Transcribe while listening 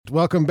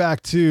Welcome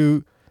back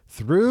to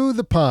Through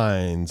the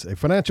Pines, a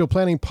financial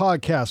planning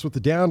podcast with the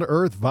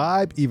down-to-earth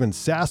vibe even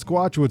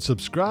Sasquatch would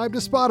subscribe to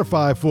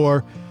Spotify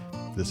for.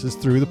 This is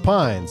Through the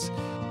Pines.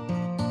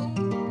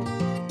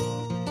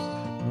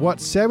 What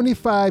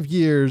 75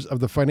 years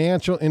of the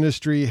financial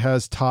industry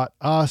has taught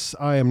us,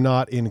 I am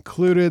not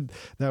included.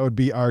 That would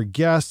be our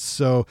guests.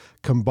 So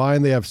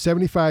combined, they have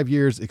 75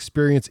 years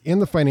experience in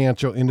the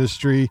financial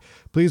industry.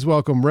 Please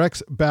welcome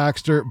Rex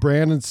Baxter,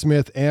 Brandon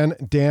Smith, and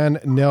Dan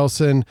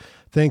Nelson.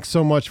 Thanks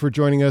so much for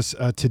joining us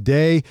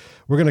today.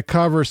 We're going to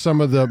cover some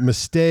of the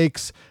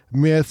mistakes,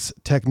 myths,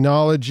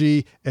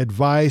 technology,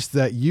 advice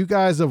that you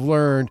guys have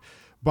learned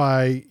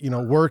by,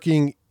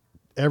 working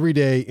every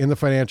day in the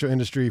financial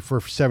industry for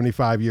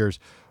 75 years.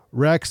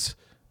 Rex,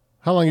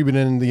 how long have you been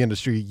in the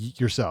industry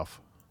yourself?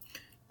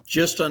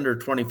 Just under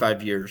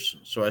 25 years.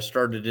 So I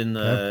started in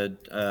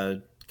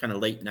the kind of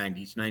late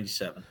 90s,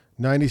 97.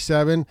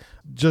 97.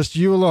 Just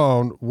you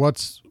alone,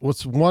 what's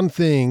one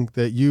thing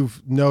that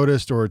you've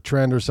noticed or a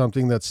trend or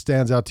something that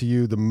stands out to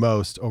you the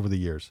most over the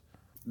years?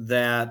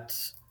 That,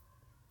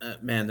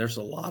 man, there's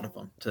a lot of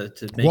them to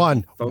make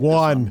one,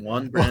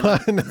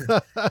 Brandon.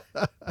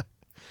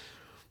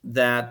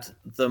 That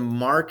the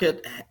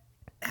market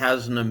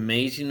has an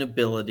amazing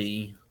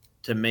ability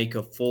to make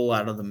a fool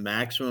out of the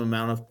maximum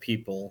amount of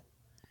people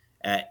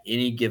at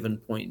any given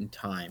point in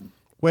time.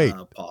 Wait,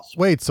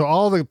 so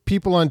all the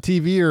people on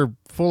TV are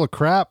full of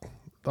crap?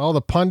 All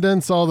the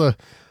pundits, all the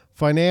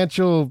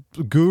financial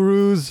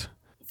gurus?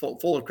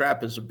 Full of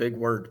crap is a big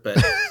word, but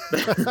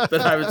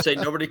but I would say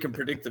nobody can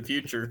predict the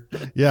future.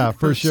 Yeah,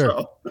 for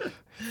sure.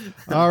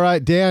 All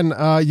right, Dan,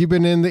 you've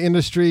been in the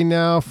industry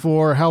now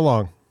for how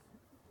long?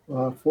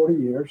 40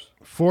 years.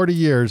 40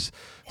 years.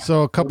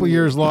 So a couple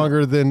years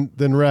longer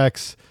than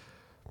Rex.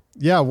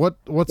 Yeah.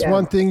 What's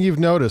one thing you've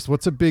noticed?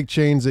 What's a big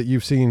change that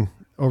you've seen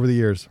over the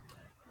years?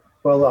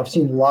 Well, I've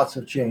seen lots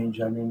of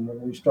change. I mean,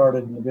 when we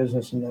started in the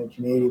business in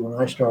 1980,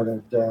 when I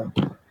started,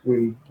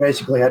 we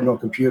basically had no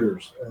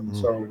computers. And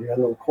so we had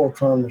a little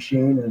Qualtron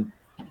machine, and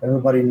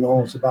everybody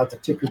knows about the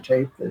ticker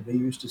tape that they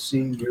used to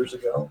see years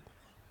ago.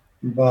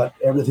 But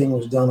everything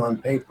was done on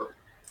paper.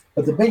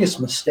 But the biggest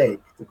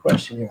mistake, the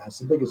question you asked,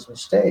 the biggest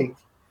mistake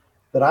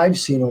that I've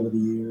seen over the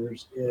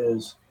years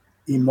is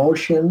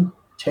emotion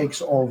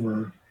takes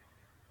over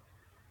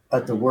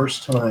at the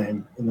worst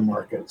time in the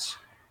markets,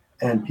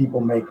 and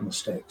people make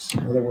mistakes.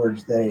 In other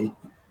words, they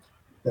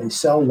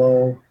sell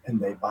low and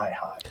they buy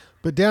high.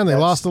 But Dan, they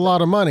lost a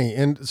lot of money,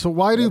 and so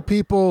why do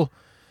people?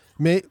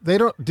 Do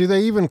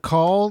they even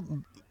call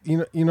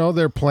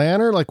their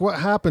planner? Like, what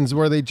happens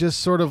where they just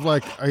sort of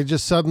like I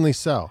just suddenly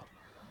sell?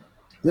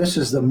 This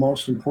is the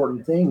most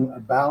important thing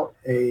about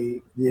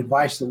the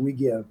advice that we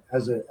give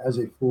as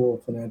a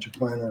full financial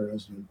planner,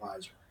 as an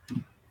advisor.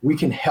 We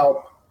can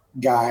help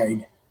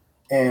guide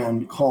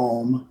and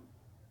calm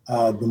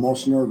the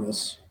most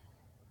nervous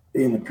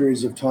in the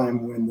periods of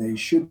time when they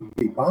should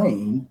be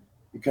buying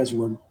because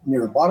we're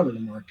near the bottom of the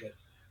market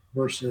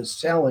versus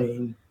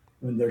selling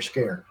when they're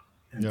scared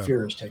and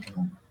fear is taking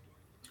over.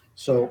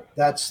 So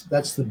that's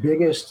the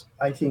biggest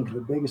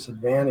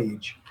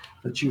advantage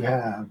that you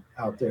have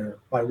out there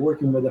by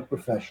working with a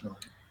professional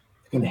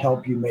can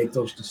help you make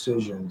those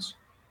decisions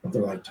at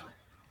the right time.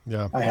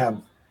 Yeah. I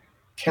have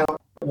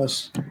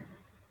countless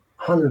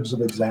hundreds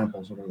of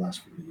examples over the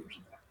last few years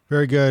of that.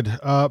 Very good.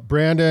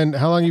 Brandon,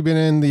 how long have you been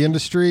in the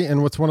industry,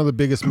 and what's one of the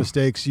biggest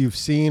mistakes you've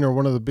seen or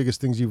one of the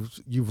biggest things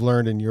you've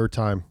learned in your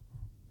time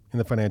in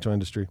the financial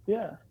industry?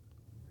 Yeah.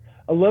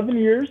 11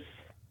 years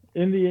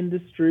in the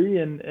industry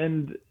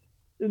and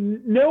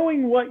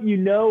knowing what you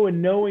know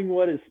and knowing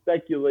what is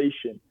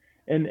speculation.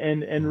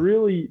 And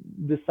really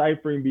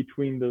deciphering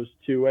between those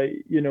two.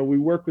 We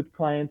work with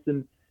clients,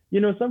 and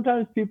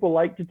sometimes people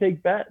like to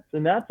take bets,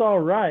 and that's all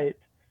right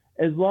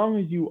as long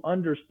as you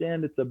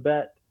understand it's a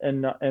bet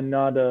and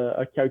not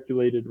a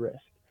calculated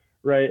risk,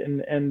 right?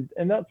 And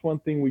that's one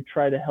thing we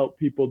try to help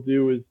people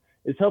do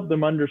is help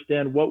them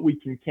understand what we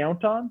can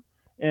count on,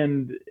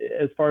 and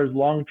as far as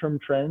long-term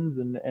trends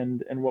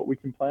and what we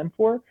can plan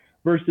for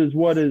versus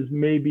what is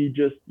maybe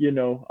just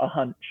a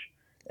hunch.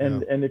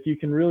 And if you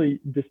can really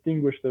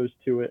distinguish those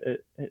two,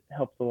 it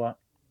helps a lot.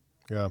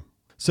 Yeah.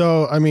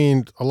 So, I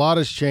mean, a lot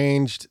has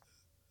changed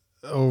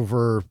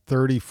over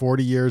 30,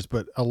 40 years,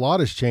 but a lot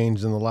has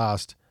changed in the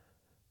last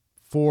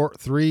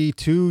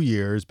 2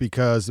 years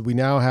because we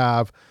now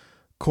have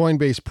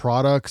Coinbase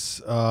products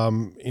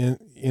in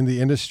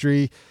the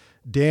industry.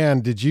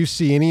 Dan, did you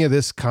see any of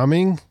this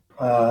coming?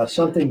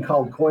 Something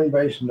called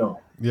Coinbase? No.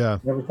 Yeah.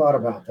 Never thought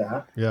about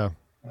that. Yeah.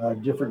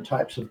 Different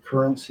types of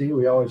currency.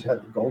 We always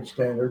had the gold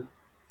standard.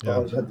 Yeah.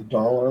 Always had the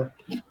dollar.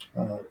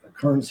 The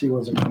currency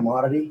was a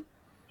commodity,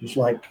 just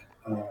like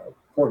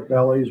pork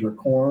bellies or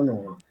corn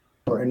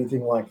or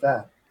anything like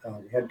that.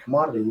 We had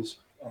commodities,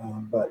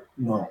 but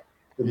no,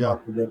 did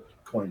not predict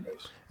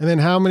Coinbase. And then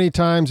how many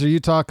times are you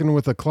talking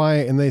with a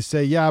client and they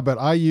say, yeah, but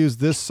I use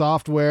this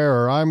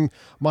software or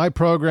my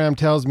program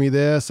tells me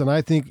this. And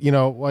I think,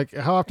 like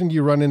how often do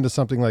you run into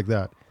something like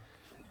that?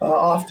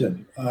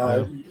 Often.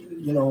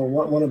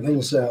 One of the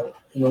things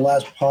in the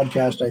last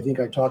podcast, I think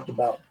I talked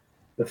about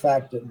the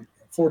fact that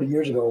 40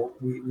 years ago,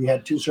 we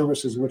had two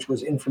services, which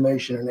was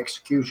information and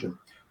execution.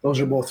 Those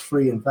are both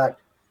free. In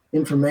fact,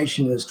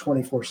 information is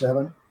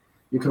 24/7.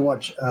 You can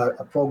watch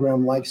a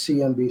program like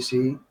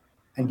CNBC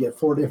and get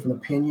 4 different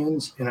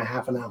opinions in a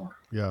half an hour.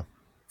 Yeah.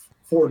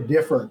 4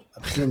 different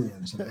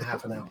opinions in a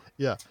half an hour.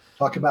 Yeah.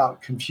 Talk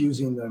about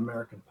confusing the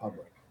American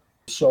public.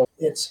 So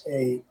it's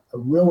a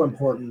real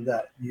important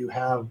that you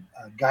have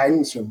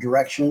guidance or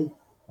direction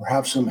or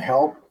have some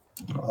help,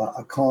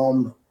 a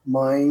calm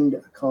mind,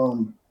 a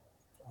calm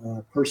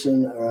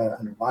person,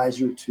 an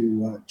advisor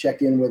to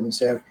check in with and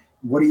say,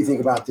 what do you think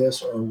about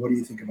this? Or what do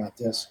you think about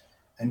this?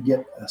 And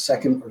get a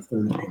second or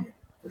third opinion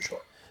for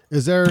sure.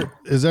 Is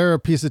there a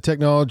piece of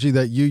technology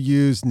that you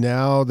use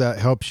now that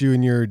helps you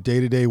in your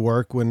day-to-day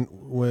work when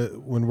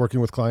working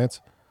with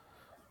clients?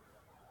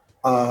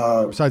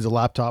 Besides a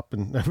laptop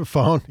and a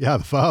phone? Yeah,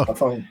 the phone. A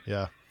phone.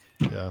 Yeah.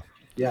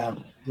 Yeah.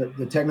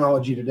 The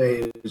technology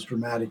today is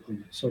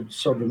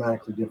so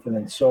dramatically different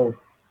and so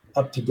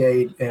up to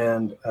date,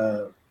 and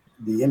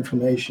the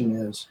information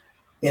is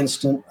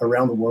instant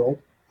around the world.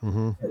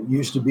 Mm-hmm. It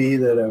used to be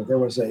that there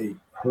was a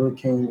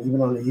hurricane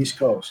even on the East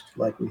Coast,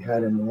 like we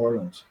had in New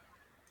Orleans.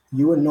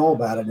 You wouldn't know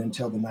about it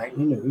until the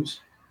nightly news,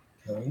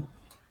 okay?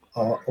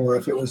 Or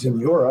if it was in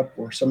Europe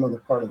or some other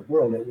part of the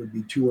world, it would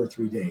be 2 or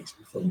 3 days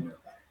before you knew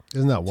about it.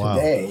 Isn't that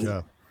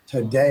wild?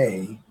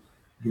 Today,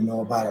 you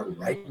know about it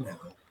right now,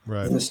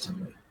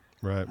 instantly.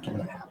 Right. It's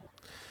going to happen.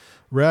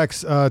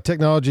 Rex,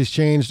 technology's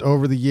changed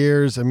over the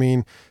years. I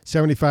mean,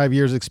 75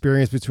 years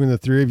experience between the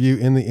three of you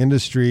in the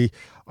industry.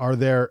 Are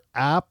there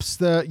apps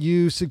that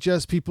you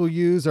suggest people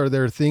use? Are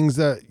there things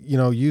that,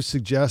 you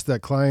suggest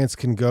that clients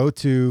can go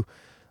to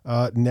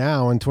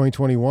now in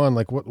 2021?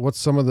 Like what's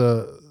some of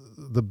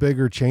the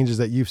bigger changes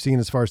that you've seen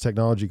as far as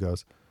technology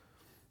goes?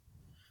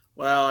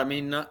 Well, I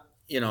mean,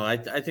 I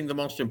think the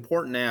most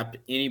important app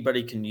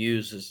anybody can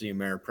use is the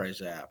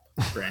Ameriprise app,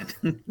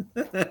 Brandon.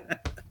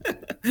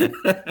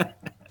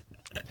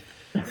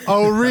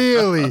 Oh,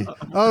 really?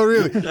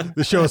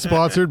 The show is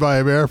sponsored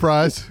by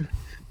Ameriprise.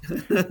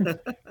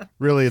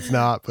 Really, it's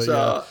not, but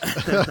so,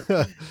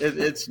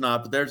 it's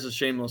not. But there's a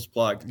shameless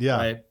plug. Yeah.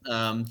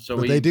 Right? So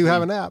they do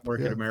have an app.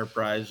 Work at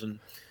Ameriprise, and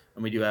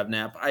we do have an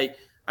app.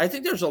 I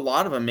think there's a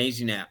lot of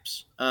amazing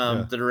apps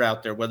that are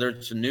out there. Whether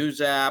it's a news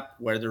app,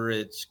 whether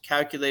it's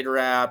calculator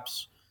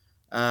apps,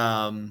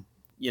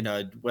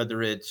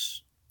 whether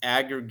it's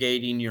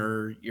aggregating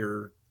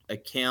your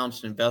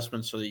accounts and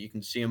investments so that you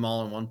can see them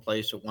all in one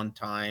place at one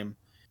time,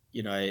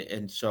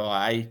 and so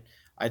I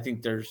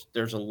think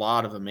there's a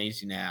lot of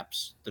amazing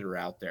apps that are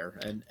out there,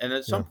 and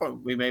at some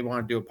point we may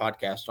want to do a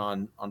podcast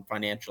on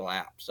financial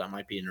apps. That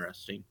might be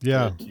interesting.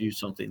 To do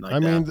something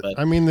like that.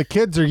 I mean, the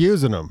kids are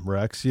using them,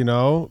 Rex. And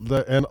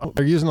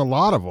they're using a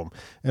lot of them.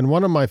 And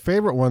one of my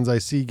favorite ones I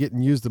see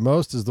getting used the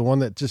most is the one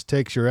that just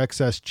takes your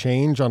excess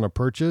change on a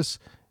purchase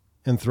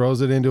and throws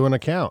it into an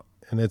account,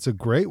 and it's a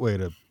great way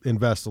to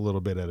invest a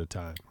little bit at a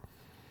time.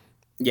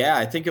 Yeah,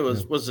 I think it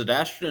was it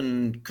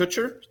Ashton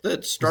Kutcher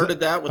that started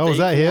that with was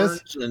that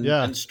his?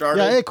 And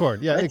started. Yeah, Acorn.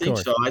 Yeah, I think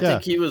so. I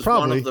think he was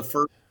one of the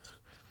first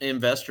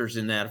investors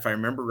in that, if I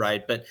remember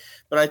right. But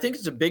I think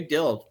it's a big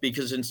deal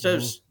because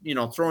instead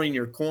of throwing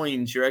your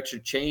coins, your extra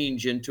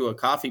change into a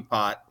coffee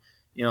pot,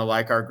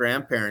 like our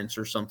grandparents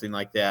or something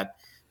like that,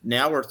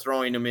 now we're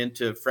throwing them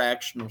into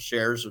fractional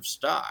shares of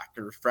stock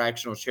or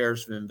fractional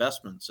shares of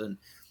investments. And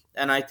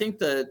I think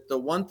the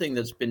one thing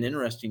that's been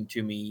interesting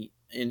to me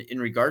in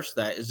regards to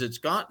that is it's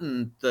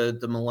gotten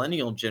the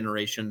millennial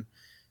generation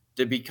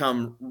to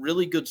become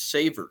really good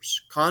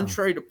savers.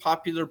 Contrary to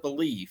popular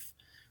belief,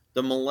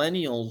 the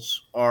millennials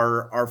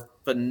are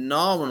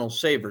phenomenal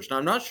savers. Now,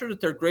 I'm not sure that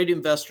they're great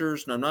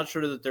investors, and I'm not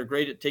sure that they're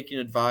great at taking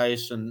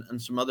advice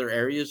and some other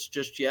areas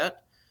just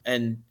yet.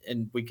 And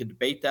we could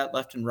debate that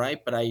left and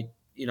right, but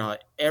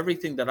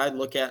everything that I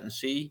look at and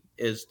see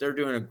is they're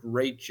doing a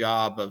great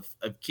job of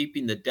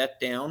keeping the debt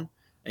down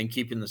and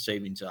keeping the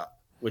savings up,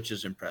 which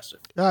is impressive.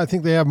 Yeah, I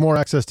think they have more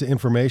access to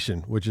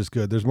information, which is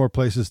good. There's more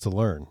places to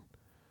learn.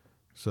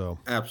 So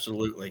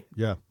absolutely.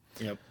 Yeah.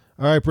 Yep.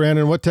 All right,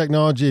 Brandon, what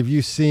technology have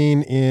you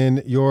seen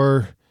in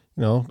your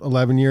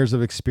 11 years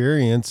of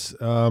experience?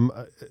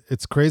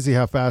 It's crazy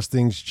how fast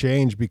things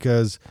change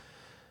because,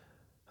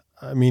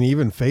 I mean,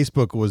 even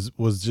Facebook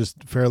was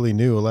just fairly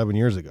new 11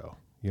 years ago.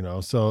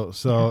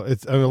 So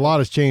it's a lot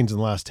has changed in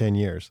the last 10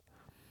 years.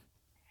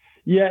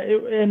 Yeah,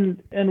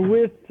 and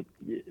with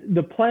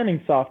the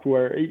planning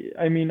software,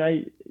 I mean,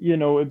 it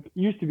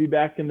used to be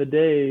back in the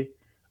day,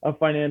 a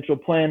financial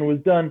plan was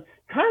done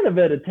kind of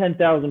at a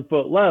 10,000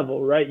 foot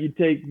level, right? You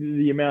take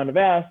the amount of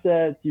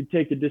assets, you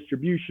take a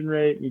distribution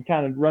rate, and you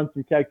kind of run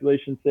some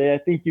calculations, say, I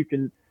think you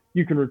can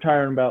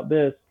retire in about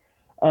this.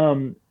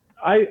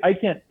 I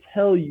can't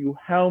tell you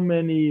how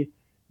many,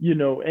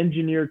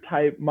 engineer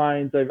type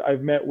minds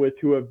I've met with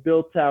who have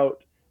built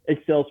out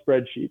Excel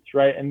spreadsheets,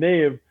 right? And they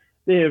have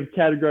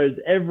categorized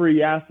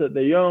every asset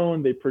they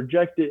own. They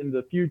project it in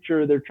the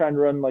future. They're trying to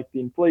run like the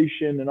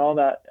inflation and all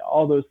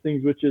those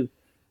things, which is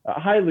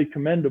highly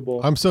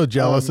commendable. I'm so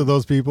jealous of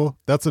those people.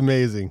 That's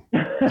amazing.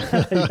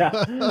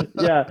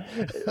 yeah.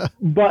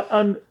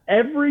 But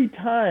every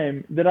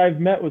time that I've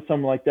met with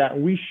someone like that,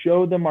 and we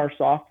show them our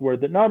software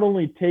that not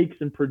only takes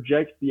and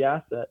projects the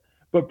asset,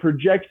 but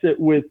projects it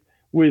with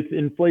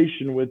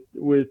inflation, with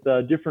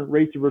different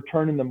rates of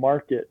return in the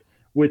market,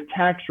 with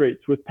tax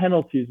rates, with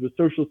penalties, with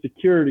Social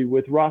Security,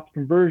 with Roth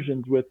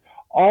conversions, with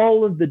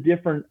all of the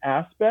different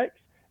aspects,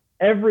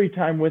 every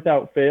time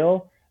without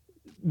fail,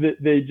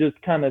 they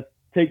just kind of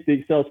take the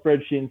Excel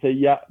spreadsheet and say,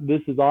 yeah,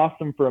 this is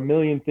awesome for a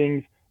million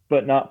things,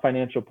 but not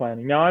financial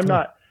planning. Now,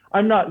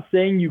 I'm not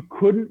saying you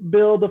couldn't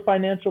build a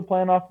financial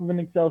plan off of an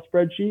Excel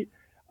spreadsheet,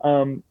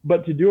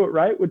 but to do it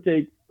right would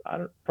take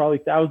probably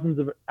thousands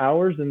of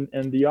hours,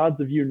 and the odds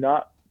of you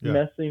not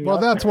messing well,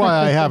 up. that's why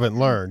I haven't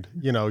learned,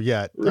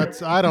 yet.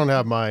 I don't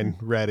have mine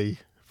ready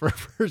for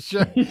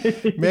sure.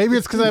 Maybe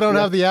it's because I don't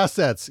have the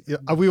assets.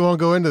 We won't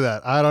go into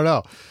that. I don't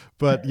know,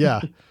 but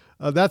yeah.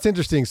 That's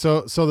interesting.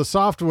 So the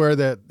software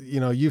that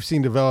you've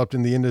seen developed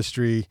in the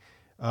industry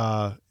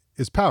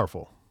is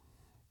powerful.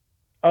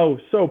 Oh,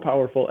 so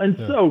powerful and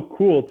so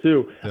cool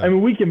too. Yeah. I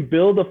mean, we can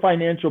build a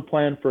financial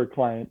plan for a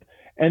client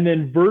and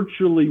then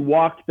virtually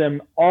walk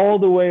them all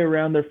the way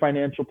around their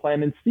financial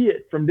plan and see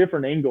it from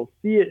different angles,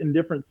 see it in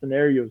different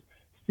scenarios,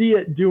 see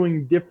it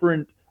doing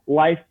different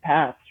life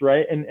paths,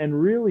 right? And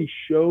really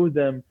show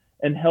them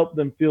and help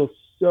them feel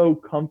so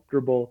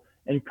comfortable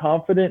and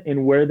confident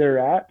in where they're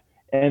at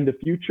and the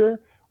future.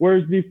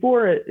 Whereas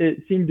before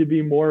it seemed to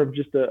be more of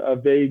just a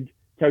vague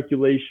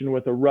calculation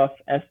with a rough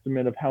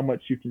estimate of how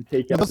much you can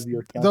take out of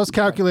your account. Those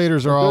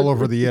calculators are all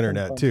over the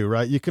internet too,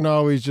 right? You can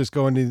always just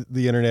go into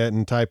the internet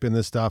and type in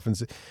this stuff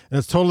and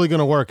it's totally going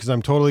to work because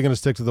I'm totally going to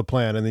stick to the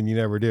plan, and then you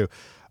never do.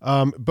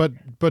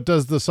 But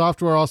does the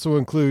software also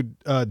include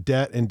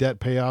debt and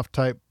debt payoff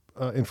type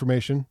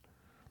information?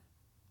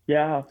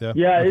 Yeah. Okay.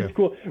 It's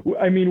cool.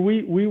 I mean,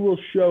 we will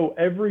show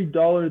every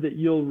dollar that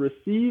you'll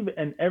receive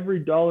and every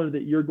dollar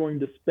that you're going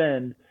to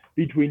spend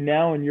between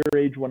now and your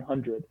age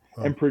 100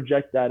 and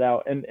project that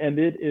out. And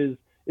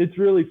it's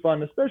really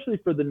fun, especially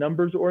for the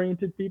numbers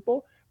oriented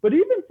people, but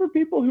even for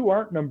people who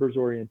aren't numbers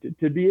oriented,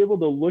 to be able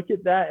to look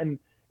at that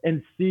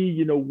and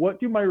see, what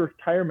do my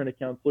retirement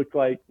accounts look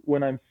like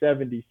when I'm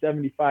 70,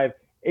 75,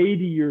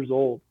 80 years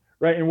old,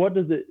 right? And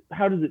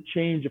how does it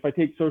change if I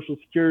take Social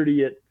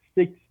Security at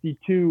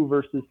 62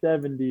 versus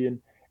 70,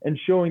 and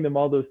showing them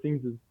all those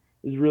things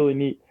is really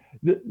neat.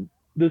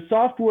 The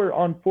software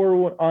on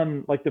 401,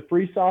 on like the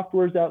free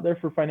softwares out there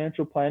for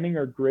financial planning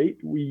are great.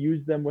 We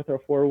use them with our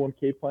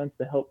 401k plans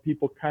to help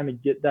people kind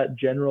of get that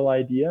general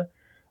idea.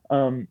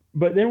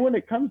 But then when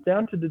it comes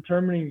down to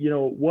determining,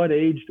 what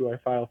age do I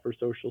file for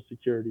Social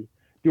Security?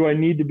 Do I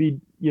need to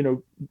be,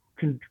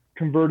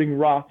 converting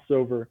Roths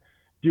over?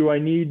 Do I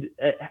need,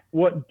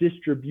 what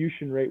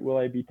distribution rate will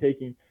I be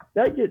taking?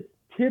 That gets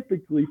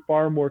typically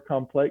far more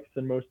complex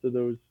than most of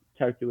those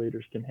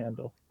calculators can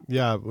handle.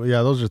 Yeah.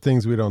 Those are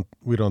things we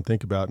don't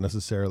think about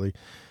necessarily.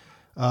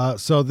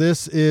 So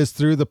this is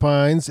Through the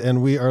Pines,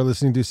 and we are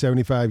listening to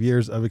 75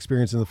 years of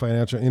experience in the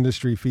financial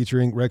industry,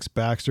 featuring Rex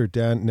Baxter,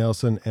 Dan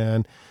Nelson,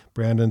 and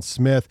Brandon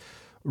Smith.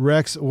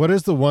 Rex, what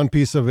is the one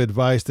piece of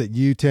advice that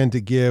you tend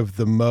to give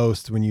the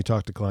most when you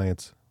talk to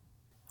clients?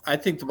 I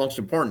think the most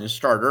important is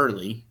start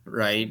early,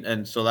 right?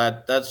 And so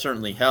that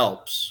certainly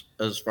helps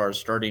as far as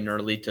starting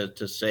early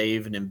to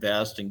save and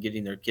invest and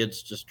getting their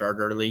kids to start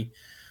early.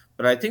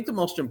 But I think the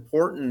most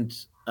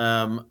important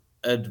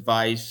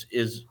advice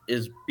is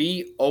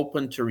be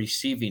open to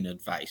receiving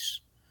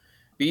advice.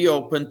 Be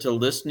open to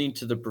listening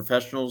to the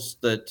professionals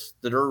that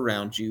are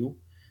around you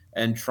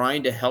and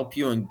trying to help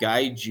you and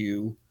guide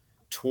you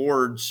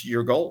towards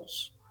your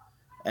goals.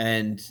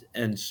 And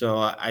so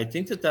I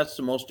think that's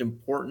the most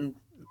important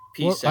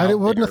piece. Well, I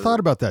wouldn't have thought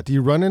about that. Do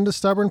you run into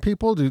stubborn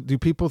people? Do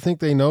people think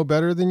they know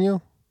better than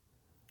you?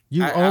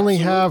 You only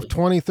have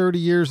 20, 30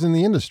 years in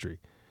the industry.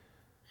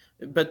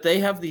 But they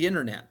have the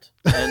internet.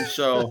 And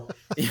so,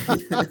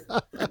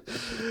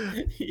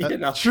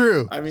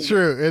 true. I mean,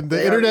 true. And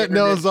the internet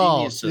knows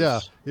all. Yeah.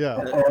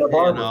 And a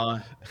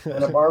barber,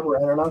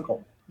 and an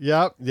uncle.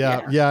 Yep.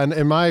 Yeah.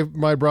 And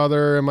my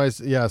brother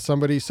and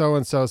somebody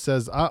so-and-so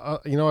says, I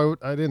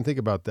didn't think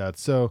about that.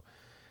 So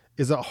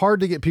is it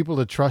hard to get people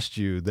to trust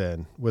you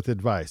then with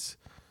advice?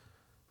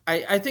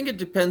 I think it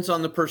depends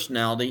on the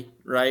personality,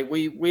 right?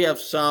 We have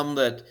some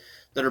that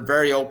are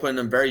very open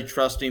and very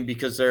trusting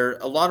because a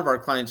lot of our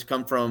clients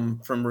come from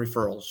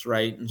referrals,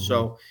 right? And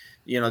so,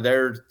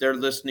 they're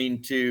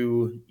listening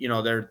to,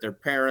 their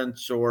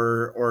parents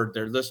or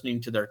they're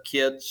listening to their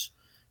kids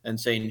and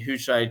saying, who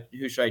should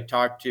I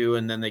talk to?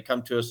 And then they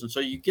come to us. And so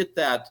you get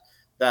that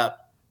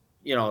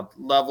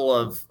level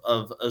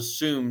of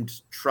assumed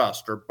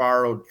trust or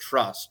borrowed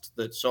trust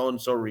that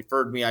so-and-so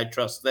referred me. I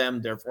trust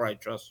them, therefore I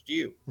trust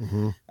you.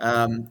 Mm-hmm.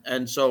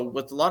 And so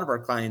with a lot of our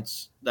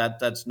clients,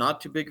 that's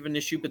not too big of an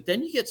issue. But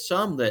then you get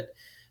some that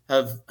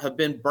have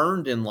been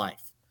burned in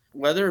life,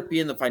 whether it be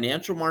in the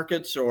financial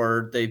markets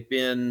or they've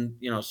been,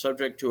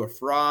 subject to a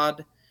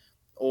fraud,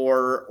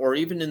 or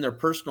even in their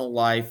personal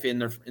life, in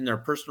their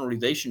personal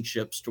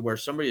relationships, to where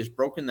somebody has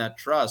broken that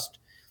trust,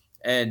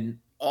 and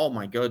oh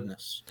my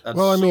goodness, that's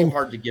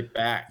hard to get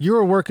back. You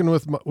were working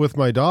with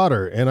my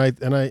daughter,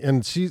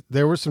 and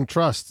there was some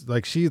trust.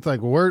 Like, she's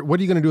like, what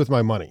are you going to do with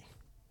my money?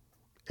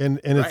 And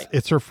right.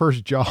 it's her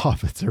first job.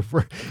 It's her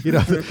first,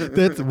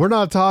 we're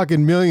not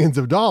talking millions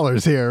of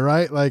dollars here,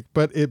 right? Like,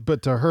 but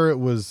to her it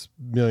was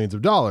millions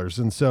of dollars,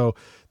 and so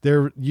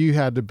you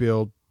had to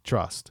build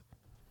trust.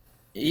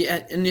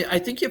 Yeah, and I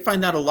think you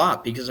find that a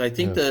lot, because I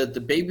think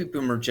the baby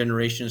boomer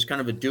generation is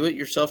kind of a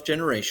do-it-yourself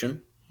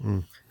generation.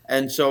 Mm.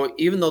 And so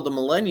even though the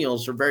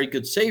millennials are very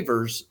good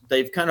savers,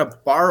 they've kind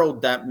of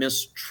borrowed that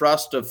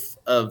mistrust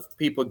of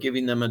people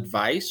giving them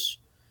advice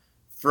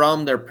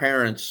from their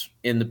parents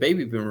in the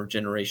baby boomer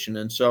generation.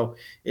 And so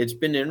it's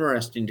been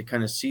interesting to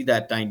kind of see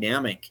that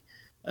dynamic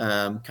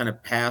kind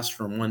of pass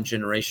from one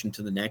generation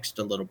to the next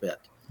a little bit.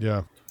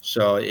 Yeah.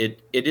 So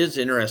it is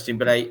interesting,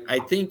 but I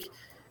think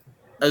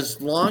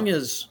as long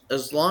as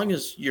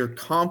you're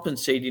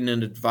compensating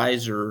an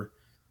advisor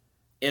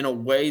in a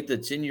way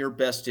that's in your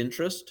best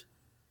interest,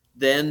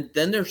 then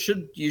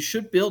you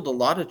should build a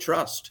lot of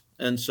trust.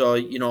 And so,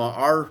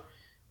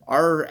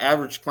 our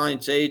average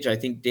client's age, I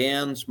think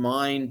Dan's,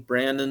 mine,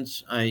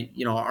 Brandon's,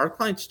 our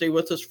clients stay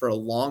with us for a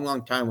long,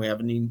 long time. We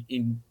have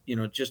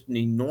just an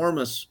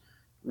enormous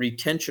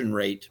retention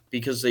rate,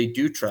 because they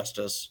do trust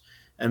us,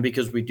 and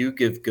because we do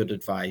give good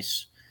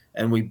advice,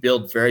 and we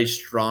build very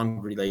strong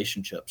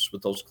relationships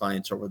with those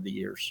clients over the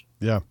years.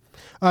 Yeah.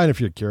 And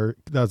if you're curious,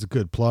 that's a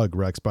good plug,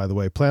 Rex, by the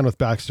way,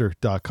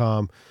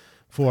 planwithbaxter.com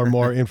for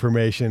more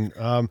information.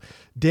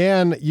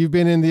 Dan, you've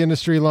been in the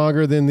industry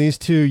longer than these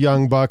two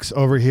young bucks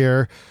over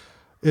here.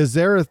 Is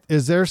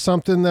there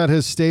something that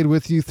has stayed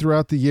with you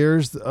throughout the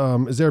years?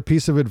 Is there a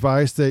piece of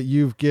advice that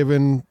you've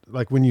given,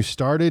 like when you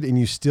started, and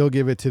you still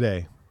give it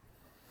today?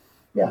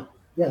 Yeah,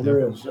 there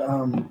is.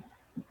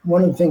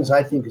 One of the things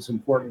I think is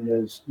important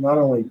is not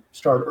only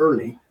start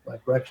early,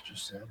 like Rex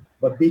just said,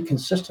 but be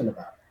consistent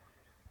about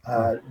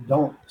it.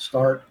 Don't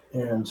start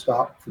and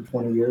stop for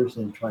 20 years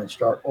and try and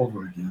start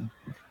over again.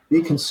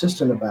 Be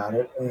consistent about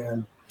it,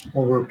 and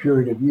over a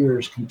period of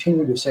years,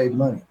 continue to save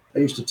money. I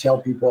used to tell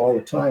people all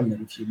the time that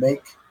if you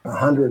make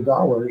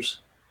 $100,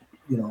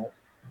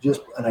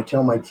 and I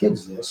tell my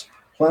kids this,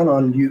 plan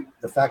on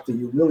the fact that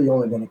you're really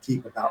only going to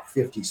keep about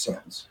 50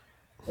 cents,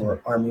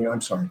 $50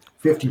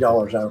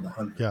 out of the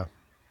 100. Yeah.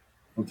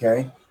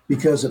 Okay,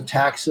 because of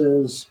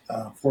taxes,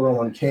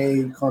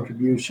 401k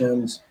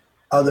contributions,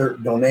 other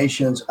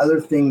donations,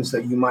 other things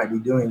that you might be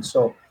doing.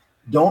 So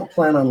don't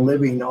plan on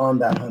living on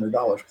that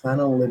 $100. Plan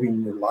on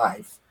living your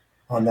life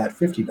on that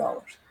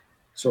 $50.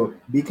 So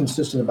be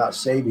consistent about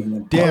saving.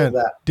 And Dan,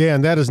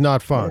 that is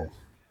not fun. Yeah.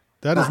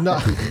 That is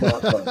not.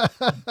 Not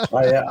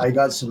fun. I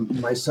got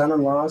my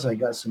son-in-laws, I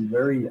got some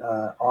very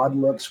odd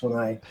looks when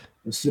I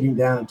was sitting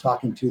down and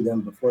talking to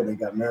them before they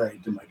got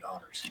married to my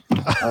daughters.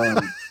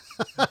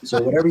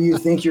 So whatever you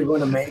think you're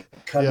going to make,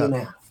 cut it in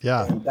half.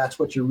 Yeah. And that's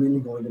what you're really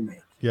going to make.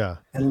 Yeah.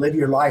 And live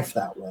your life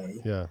that way.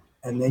 Yeah.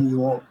 And then you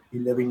won't be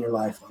living your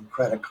life on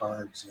credit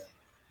cards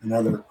and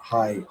other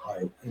high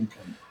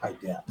income, high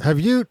debt. Have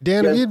you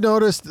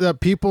noticed that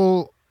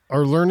people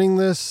are learning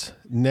this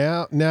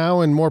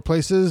now in more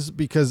places?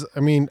 Because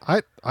I mean,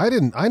 I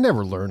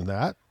never learned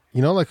that.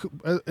 Like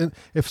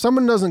if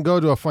someone doesn't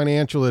go to a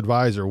financial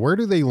advisor, where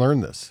do they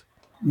learn this?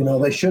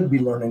 They should be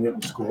learning it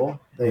in school.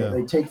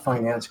 They take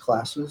finance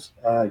classes.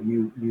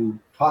 You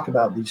talk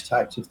about these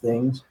types of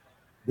things.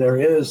 There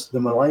is the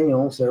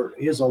millennials. There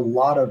is a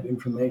lot of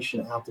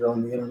information out there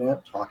on the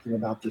internet talking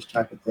about this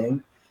type of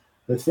thing.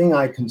 The thing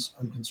I'm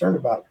concerned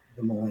about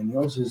the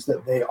millennials is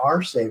that they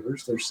are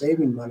savers. They're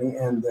saving money,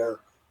 and they're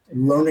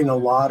learning a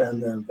lot,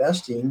 and they're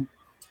investing,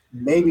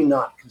 maybe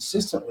not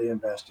consistently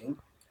investing,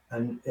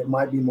 and it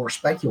might be more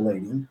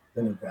speculating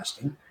than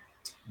investing.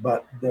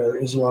 But there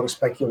is a lot of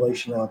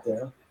speculation out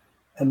there.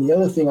 And the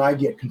other thing I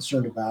get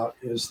concerned about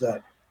is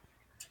that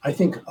I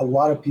think a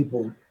lot of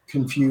people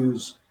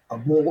confuse a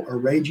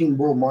raging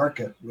bull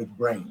market with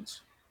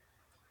brains.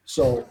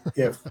 So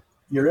if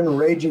you're in a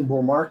raging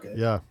bull market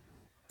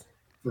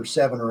for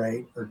 7 or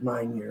 8 or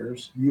 9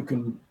 years, you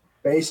can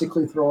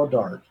basically throw a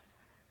dart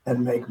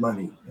and make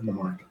money in the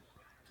market.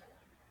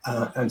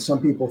 And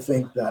some people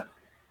think that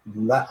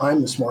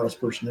I'm the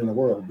smartest person in the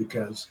world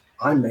because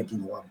I'm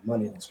making a lot of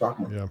money in the stock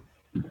market. Yeah.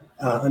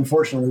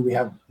 Unfortunately, we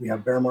have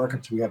bear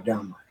markets, we have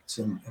down markets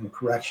and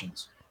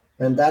corrections,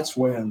 and that's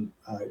when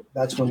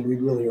we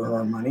really earn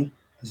our money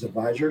as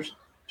advisors,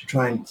 to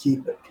try and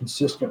keep it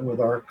consistent with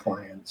our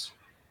clients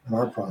and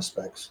our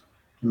prospects,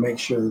 to make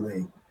sure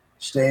they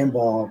stay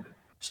involved,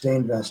 stay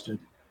invested,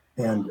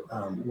 and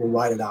will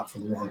ride it out for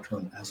the long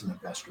term as an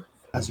investor,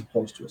 as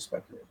opposed to a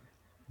speculator.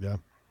 Yeah,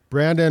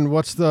 Brandon,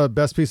 what's the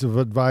best piece of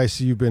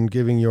advice you've been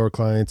giving your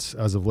clients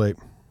as of late?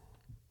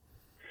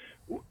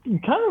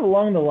 Kind of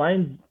along the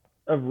lines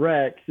of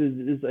Rex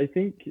is I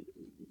think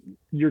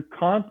your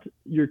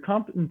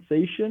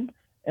compensation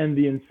and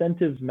the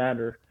incentives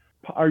matter.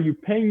 Are you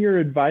paying your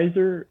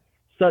advisor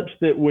such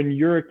that when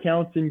your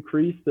accounts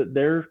increase, that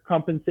their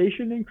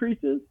compensation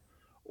increases?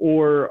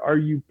 or are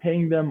you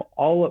paying them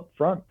all up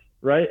front,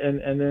 right?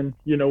 And then,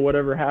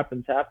 whatever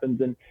happens.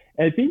 And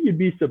I think you'd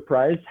be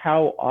surprised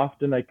how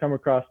often I come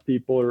across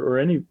people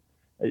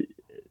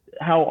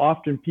how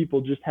often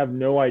people just have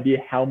no idea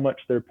how much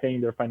they're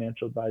paying their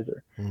financial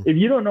advisor. If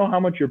you don't know how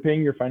much you're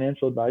paying your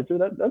financial advisor,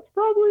 that's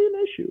probably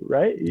an issue,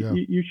 right? Yeah.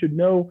 You should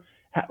know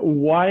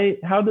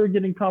how they're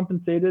getting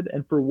compensated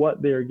and for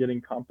what they are getting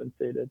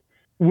compensated.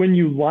 When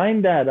you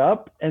line that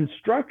up and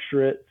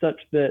structure it such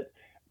that,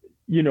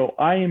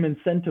 I am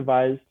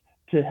incentivized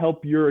to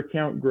help your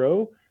account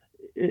grow,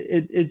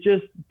 it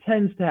just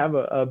tends to have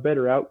a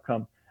better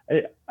outcome.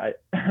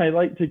 I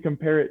like to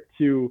compare it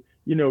to,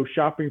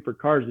 shopping for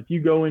cars. If you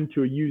go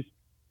into a used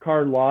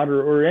car lot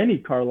or any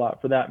car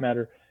lot for that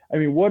matter, I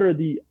mean, what are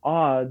the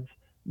odds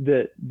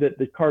that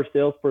the car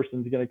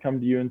salesperson is going to come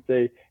to you and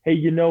say, hey,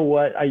 you know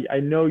what? I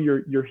know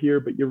you're here,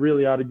 but you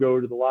really ought to go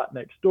to the lot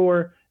next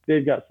door.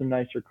 They've got some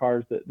nicer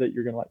cars that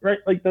you're going to like, right?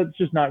 Like, that's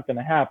just not going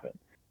to happen.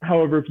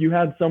 However, if you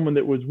had someone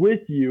that was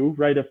with you,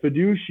 right, a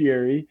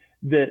fiduciary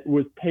that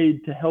was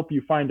paid to help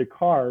you find a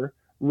car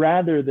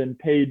rather than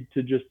paid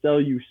to just sell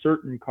you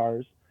certain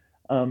cars,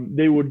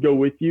 they would go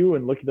with you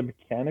and look at the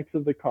mechanics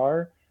of the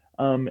car.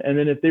 And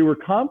then if they were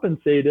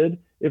compensated,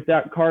 if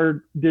that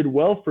car did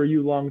well for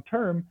you long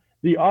term,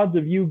 the odds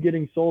of you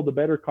getting sold a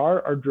better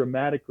car are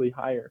dramatically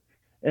higher.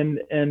 And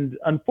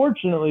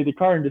unfortunately, the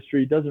car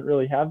industry doesn't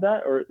really have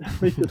that, or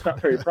at least it's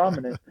not very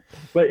prominent.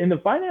 But in the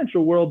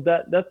financial world,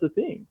 that's the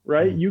thing,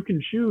 right? You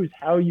can choose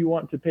how you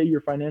want to pay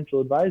your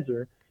financial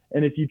advisor.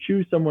 And if you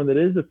choose someone that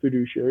is a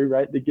fiduciary,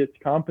 right, that gets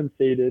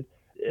compensated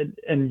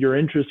and your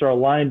interests are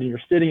aligned and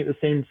you're sitting at the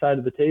same side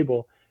of the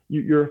table,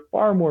 you're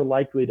far more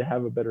likely to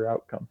have a better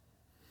outcome.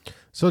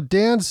 So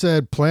Dan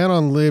said, plan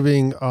on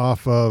living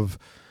off of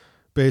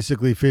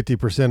basically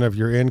 50% of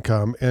your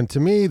income. And to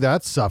me,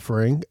 that's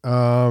suffering.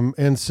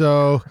 And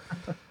so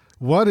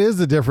what is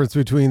the difference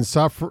between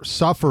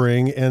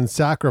suffering and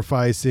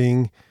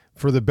sacrificing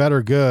for the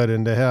better good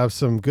and to have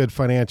some good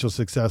financial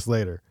success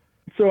later?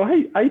 So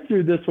I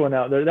threw this one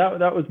out there.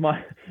 That was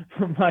my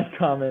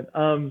comment.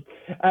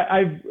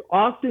 I've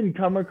often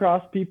come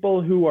across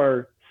people who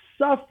are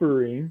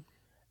suffering,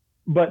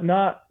 but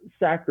not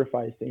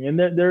sacrificing. And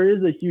there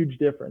is a huge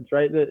difference,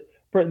 right?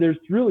 There's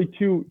really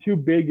two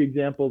big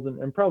examples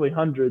and probably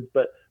hundreds,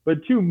 but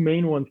two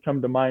main ones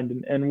come to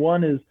mind. And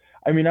one is,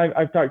 I mean,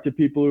 I've talked to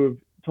people who have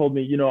told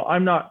me,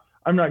 I'm not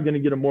going to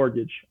get a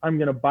mortgage. I'm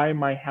going to buy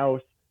my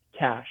house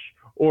cash,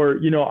 or,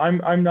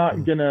 I'm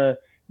not going to,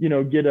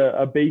 get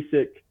a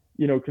basic,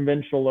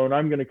 conventional loan.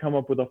 I'm going to come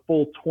up with a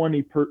full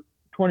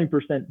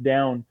 20%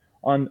 down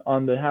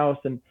on the house.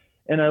 And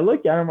I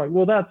look at it, I'm like,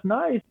 well, that's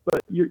nice,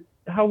 but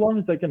how long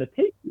is that going to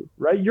take you,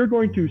 right? You're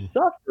going to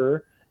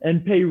suffer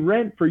and pay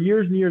rent for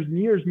years and years and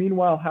years.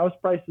 Meanwhile, house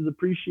prices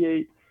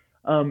appreciate,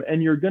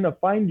 and you're going to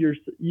find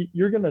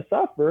you're going to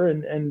suffer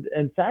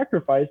and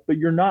sacrifice, but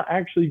you're not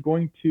actually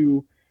going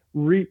to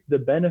reap the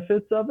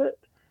benefits of it.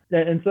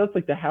 And so that's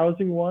like the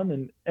housing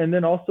one, and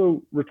then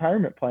also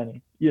retirement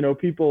planning.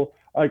 People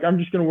like, I'm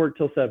just going to work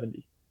till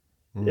 70,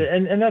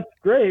 and that's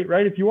great,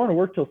 right? If you want to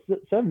work till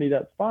 70,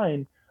 that's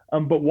fine.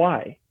 But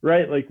why,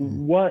 right? Like,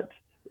 what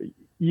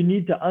you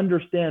need to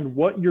understand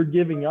what you're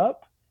giving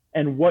up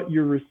and what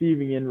you're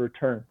receiving in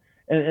return.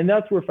 And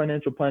that's where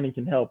financial planning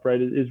can help,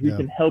 right? Is we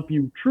can help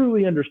you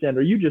truly understand,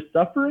 are you just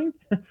suffering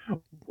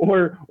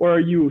or are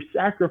you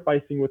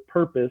sacrificing with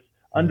purpose,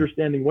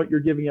 understanding what you're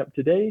giving up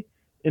today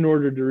in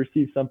order to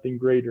receive something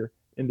greater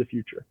in the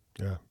future?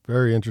 Yeah,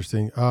 very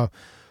interesting.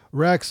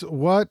 Rex,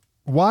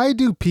 why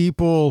do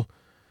people,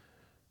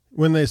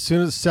 when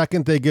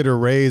second they get a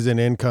raise in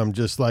income,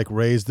 just like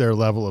raise their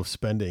level of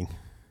spending?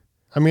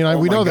 I mean,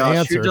 we know the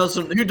answer.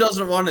 Who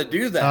doesn't want to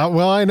do that?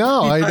 Well, I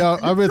know.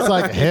 I mean, it's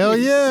like, hell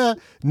yeah,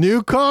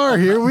 new car,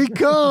 here we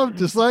come.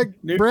 Just like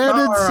new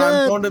Brandon car,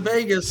 said, I'm going to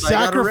Vegas.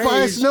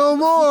 Sacrifice no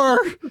more.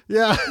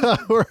 Yeah.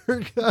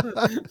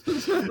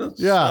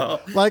 Yeah.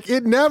 Like,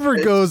 it never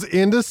goes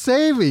into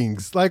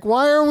savings. Like,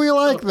 why are we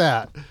like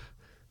that?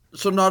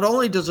 So not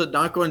only does it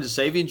not go into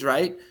savings,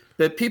 right,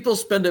 but people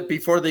spend it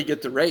before they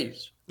get the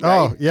raise.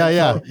 Right? Oh,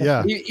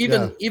 yeah.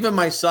 Even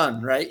my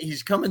son, right?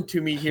 He's coming to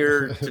me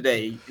here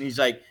today, and he's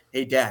like,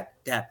 "Hey, Dad,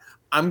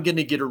 I'm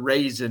gonna get a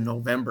raise in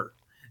November."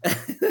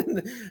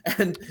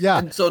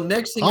 and so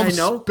next thing I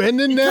know,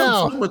 spending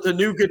now comes with a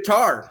new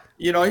guitar.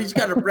 He's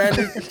got a brand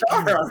new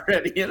guitar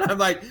already, and I'm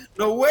like,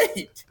 "No,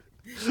 wait,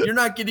 you're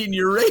not getting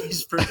your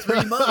raise for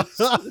 3 months."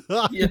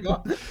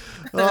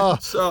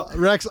 So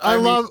Rex, I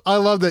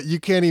love that you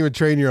can't even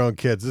train your own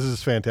kids. This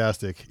is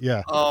fantastic.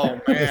 Yeah. Oh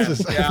man.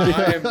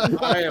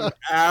 I am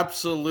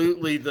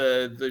absolutely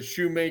the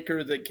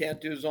shoemaker that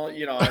can't do his own,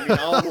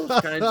 all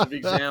those kinds of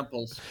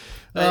examples.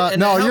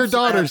 No, your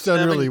daughter's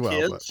done really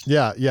well.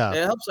 Yeah.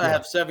 It helps. I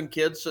have 7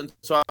 kids, and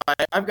so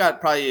I've got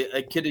probably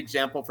a kid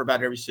example for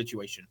about every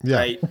situation,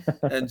 right?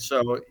 And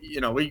so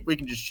we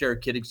can just share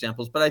kid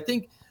examples. But I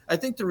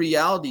think the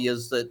reality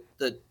is that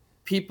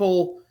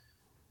people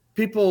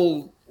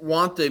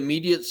want the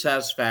immediate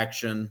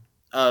satisfaction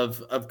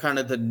of kind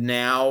of the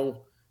now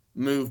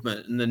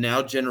movement in the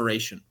now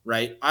generation,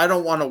 right? I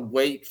don't want to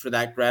wait for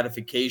that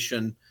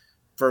gratification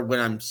for when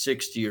I'm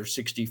 60 or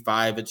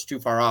 65. It's too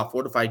far off.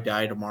 What if I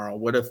die tomorrow?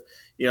 What if,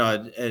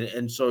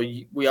 and so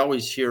we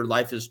always hear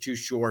life is too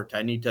short.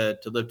 I need to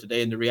live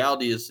today. And the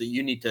reality is that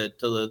you need to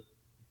live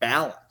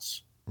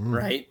balance,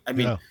 right? I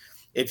mean,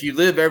 if you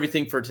live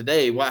everything for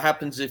today, what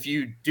happens if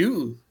you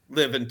do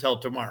live until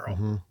tomorrow?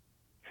 Mm-hmm.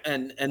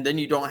 And then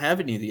you don't have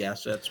any of the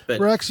assets. But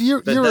Rex,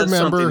 you that's remember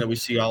something that we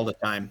see all the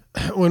time.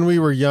 When we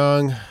were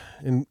young,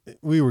 when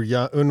we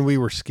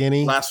were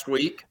skinny. Last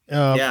week.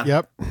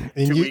 Yep.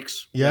 And 2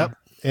 weeks. Yep. Yeah.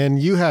 And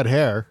you had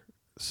hair.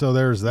 So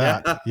there's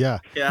that. Yeah.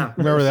 Yeah.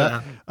 Remember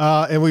that?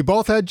 And we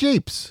both had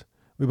Jeeps.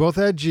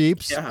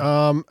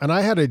 Yeah. And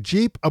I had a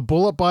Jeep, a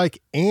bullet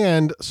bike,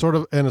 and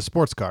a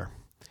sports car.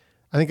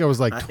 I think I was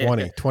like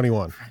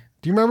 21.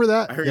 Do you remember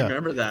that? I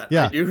remember that.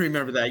 Yeah. I do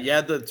remember that. You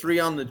had the 3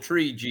 on the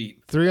tree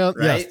Jeep. 3 on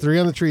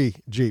the tree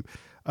Jeep.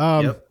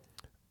 Yep.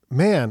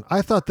 Man,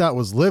 I thought that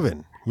was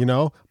living,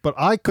 but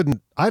I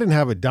didn't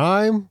have a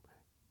dime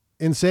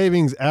in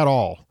savings at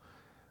all.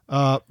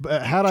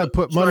 But had I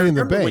put money in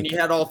the bank. When you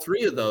had all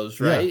 3 of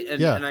those, right?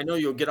 Yeah, and I know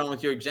you'll get on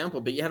with your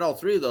example, but you had all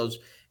 3 of those.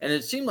 And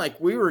it seemed like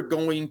we were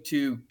going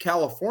to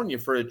California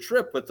for a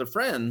trip with the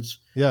friends.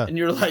 Yeah. And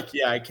you're like,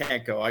 I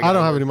can't go. I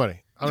don't have any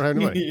money. I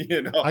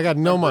got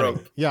no money.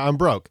 Broke. Yeah, I'm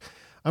broke.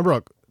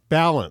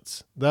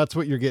 Balance. That's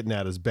what you're getting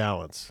at is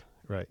balance.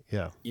 Right.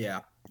 Yeah. Yeah,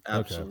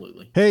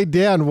 absolutely. Okay. Hey,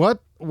 Dan,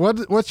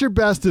 what's your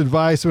best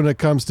advice when it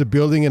comes to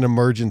building an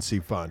emergency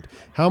fund?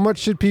 How much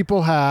should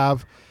people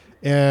have?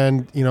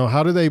 And,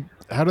 how do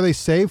they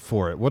save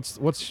for it? What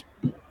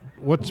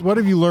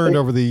have you learned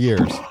over the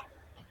years?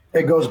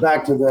 It goes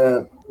back to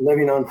the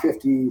living on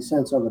 50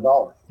 cents on the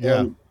dollar. Yeah.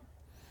 And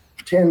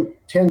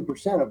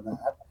 10% of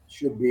that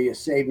should be a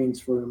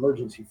savings for an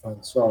emergency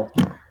fund. So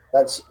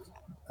that's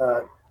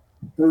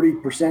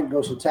 30%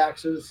 goes to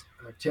taxes,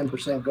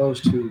 10%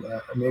 goes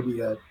to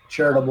maybe a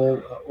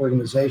charitable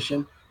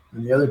organization,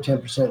 and the other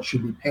 10%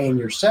 should be paying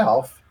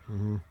yourself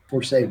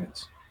for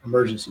savings,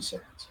 emergency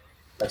savings.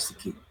 That's the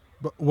key.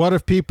 But what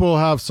if people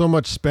have so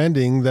much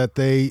spending that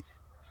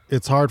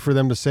it's hard for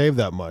them to save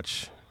that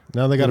much?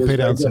 Now they got to pay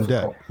down some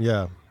debt.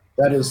 Yeah.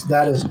 That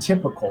is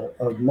typical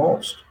of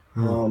most.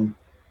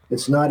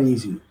 It's not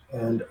easy.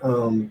 And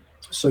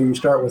so you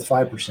start with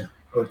 5%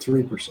 or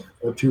 3%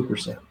 or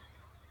 2%,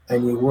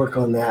 and you work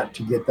on that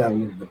to get that a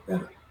little bit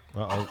better.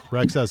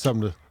 Rex has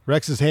something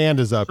Rex's hand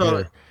is up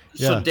here.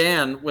 Yeah. So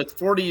Dan, with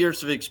 40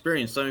 years of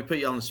experience, let me put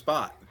you on the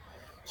spot.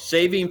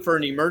 Saving for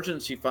an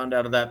emergency fund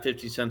out of that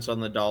 50 cents on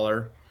the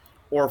dollar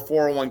or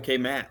 401k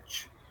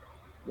match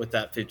with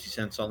that 50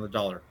 cents on the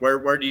dollar.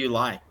 Where do you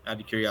lie, out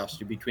of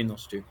curiosity, between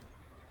those two?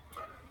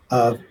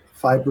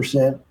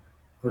 5%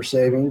 for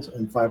savings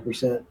and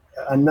 5%,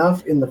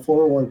 enough in the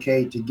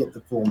 401k to get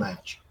the full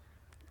match.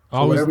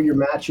 So whatever your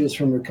match is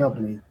from your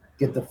company,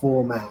 get the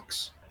full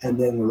max, and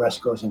then the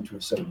rest goes into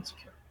a savings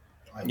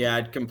account. Yeah,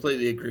 I'd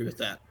completely agree with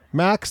that.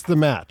 Max the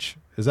match.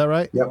 Is that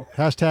right? Yep.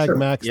 Hashtag Sure.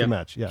 max the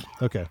match. Yeah.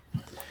 Okay.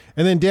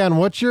 And then Dan,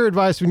 what's your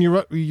advice when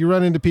you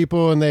run into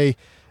people and they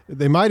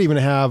might even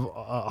have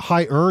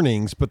high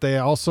earnings, but they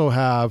also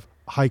have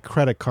high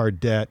credit card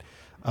debt?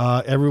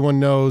 Everyone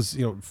knows,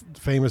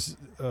 famous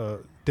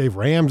Dave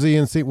Ramsey,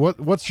 and see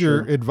what's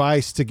your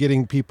advice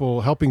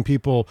to helping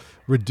people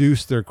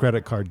reduce their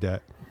credit card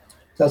debt?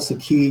 That's the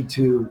key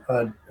to,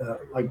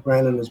 like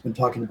Brandon has been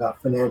talking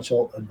about,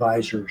 financial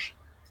advisors.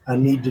 I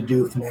need to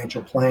do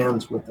financial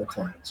plans with their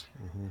clients.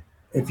 Mm-hmm.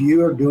 If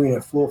you are doing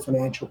a full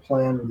financial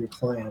plan with your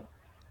client,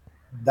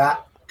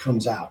 that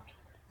comes out.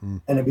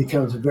 And it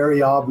becomes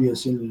very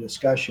obvious in the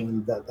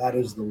discussion that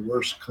is the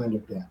worst kind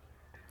of debt.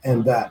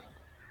 And that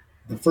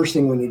the first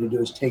thing we need to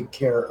do is take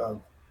care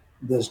of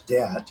this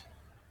debt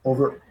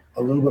over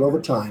a little bit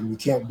over time. You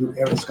can't do it.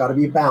 It's got to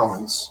be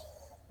balance,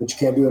 but you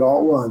can't do it all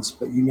at once.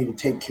 But you need to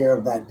take care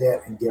of that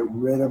debt and get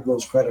rid of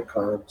those credit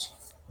cards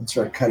and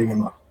start cutting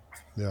them up.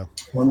 Yeah.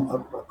 A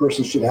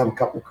person should have a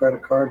couple of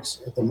credit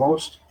cards at the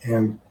most,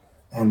 and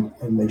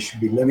they should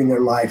be living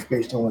their life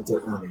based on what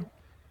they're earning.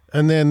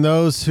 And then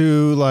those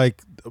who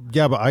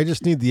but I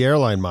just need the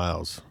airline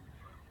miles.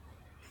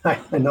 I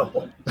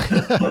know.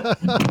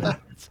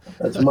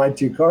 That's my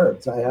 2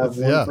 cards. I have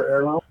one for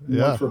airline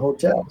and one for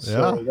hotels.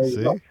 So there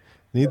you go.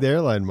 Need the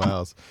airline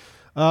miles.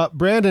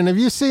 Brandon, have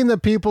you seen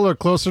that people are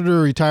closer to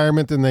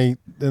retirement than they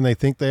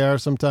think they are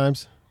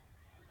sometimes?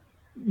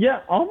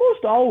 Yeah,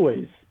 almost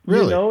always.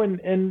 Really?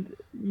 And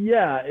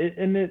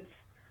it's.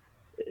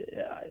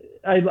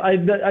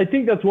 I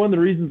think that's one of the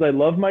reasons I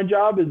love my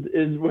job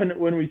is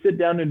when we sit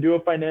down and do a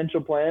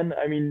financial plan.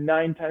 I mean,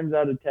 9 times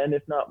out of 10,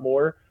 if not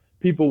more,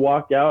 people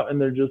walk out and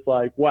they're just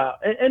like, wow.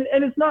 And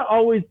it's not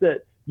always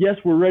that, yes,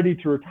 we're ready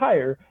to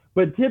retire,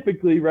 but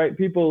typically, right,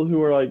 people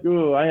who are like,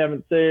 oh, I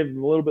haven't saved,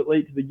 I'm a little bit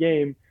late to the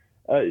game.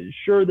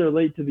 Sure, they're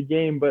late to the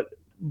game, but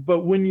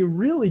when you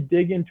really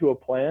dig into a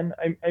plan,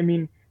 I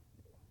mean,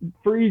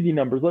 for easy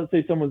numbers, let's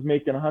say someone's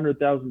making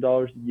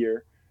 $100,000 a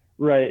year.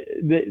 Right.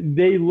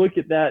 They look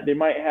at that. They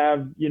might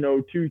have,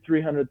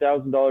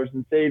 $200,000-$300,000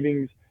 in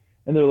savings,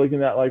 and they're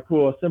looking at like,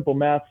 well, simple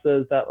math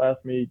says that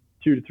lasts me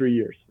 2 to 3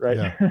 years,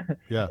 right?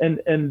 Yeah.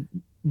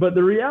 But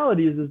the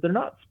reality is they're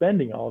not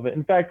spending all of it.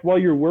 In fact, while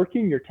you're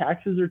working, your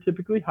taxes are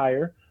typically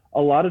higher.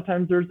 A lot of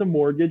times there's a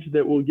mortgage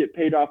that will get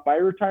paid off by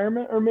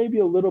retirement, or maybe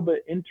a little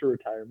bit into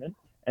retirement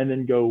and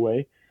then go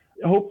away.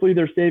 Hopefully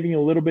they're saving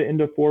a little bit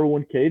into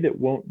 401k that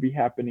won't be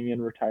happening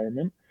in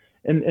retirement.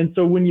 And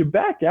so when you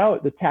back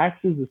out the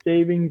taxes, the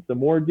savings, the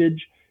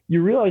mortgage,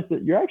 you realize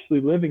that you're actually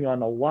living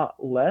on a lot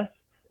less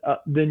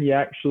than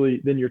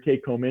your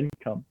take-home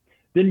income.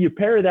 Then you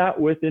pair that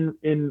with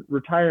in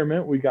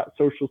retirement, we got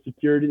Social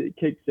Security that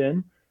kicks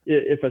in.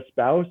 If a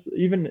spouse,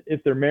 even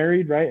if they're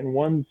married, right, and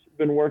one's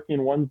been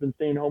working, one's been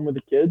staying home with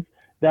the kids,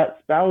 that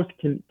spouse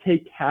can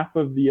take half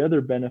of the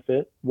other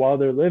benefit while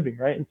they're living,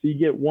 right? And so you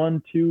get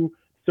 1-2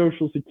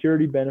 Social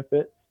Security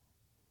benefits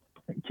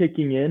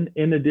kicking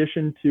in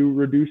addition to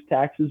reduced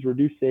taxes,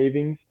 reduced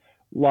savings,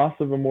 loss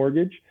of a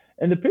mortgage.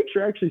 And the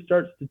picture actually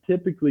starts to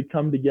typically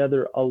come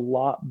together a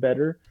lot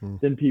better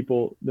than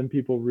people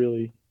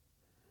really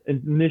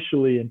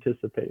initially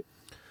anticipate.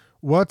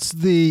 What's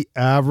the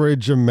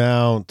average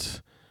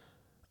amount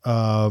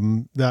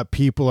that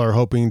people are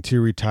hoping to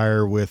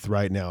retire with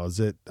right now? Is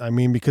it,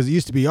 because it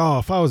used to be,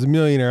 if I was a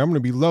millionaire, I'm going to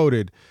be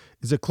loaded.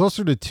 Is it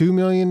closer to 2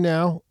 million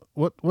now?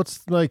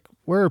 What's like,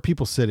 where are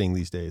people sitting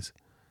these days?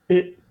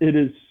 It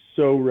is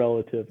so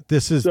relative.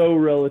 This is so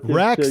relative.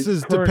 Rex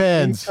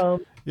depends.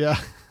 Income. Yeah.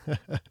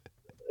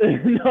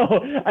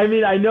 No, I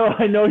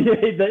know you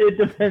hate the it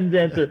depends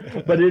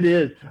answer, but it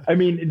is.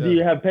 Do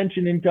you have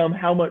pension income?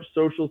 How much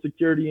Social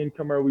Security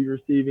income are we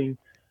receiving?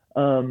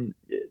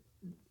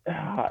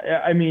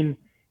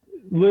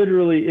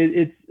 Literally,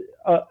 it's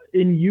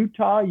in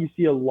Utah. You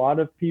see a lot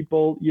of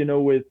people,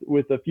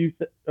 with a few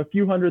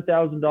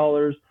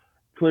 $100,000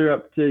 clear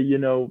up to,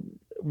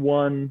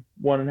 $1.5,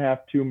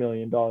 $2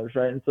 million,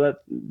 right? And so that's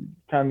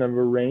kind of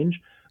a range.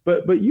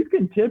 But you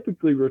can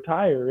typically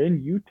retire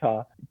in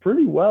Utah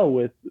pretty well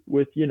with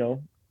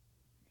few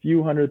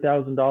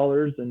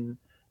 $100,000, and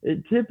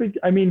it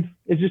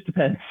just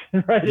depends,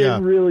 right? Yeah.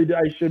 It really,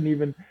 I shouldn't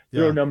even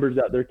throw numbers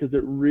out there because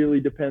it really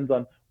depends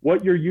on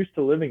what you're used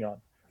to living on,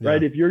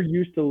 right? If you're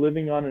used to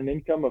living on an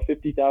income of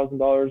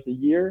 $50,000 a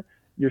year,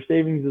 your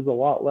savings is a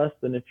lot less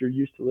than if you're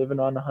used to living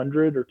on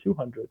 $100,000 or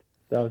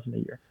 $200,000 a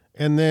year.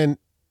 And then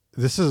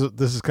this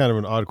is kind of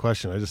an odd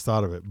question. I just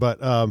thought of it, but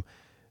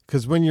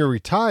because when you're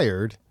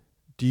retired,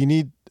 do you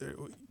need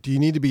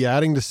to be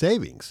adding to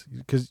savings?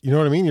 Because you know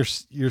what I mean?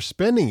 You're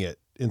spending it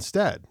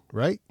instead,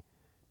 right?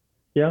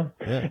 Yeah.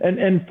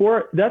 And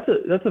that's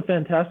a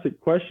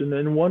fantastic question,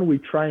 and one we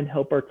try and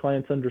help our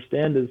clients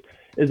understand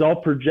is I'll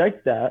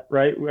project that,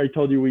 right? I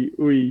told you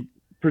we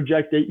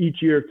project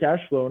each year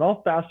cash flow, and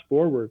I'll fast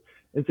forward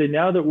and say,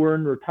 now that we're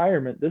in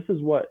retirement, this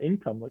is what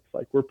income looks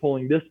like. We're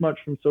pulling this much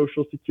from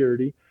Social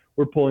Security.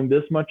 We're pulling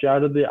this much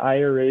out of the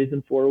IRAs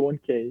and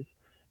 401ks.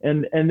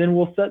 And then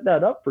we'll set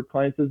that up for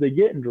clients as they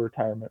get into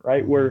retirement,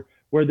 right? Mm-hmm.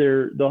 Where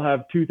they'll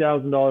have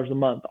 $2,000 a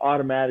month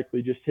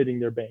automatically just hitting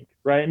their bank,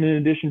 right? And in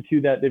addition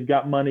to that, they've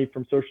got money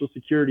from Social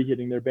Security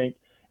hitting their bank.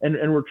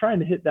 And we're trying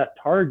to hit that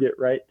target,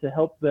 right, to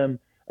help them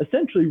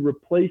essentially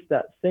replace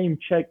that same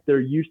check they're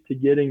used to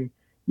getting,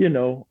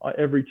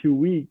 every 2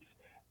 weeks.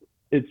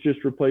 It's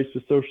just replaced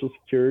with Social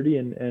Security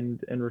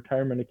and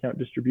retirement account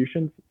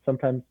distributions,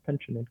 sometimes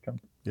pension income.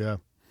 Yeah.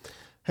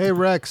 Hey,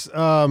 Rex,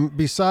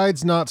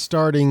 besides not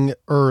starting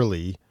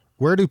early,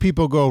 where do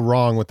people go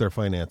wrong with their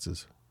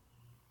finances?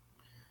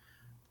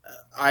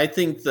 I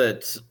think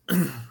that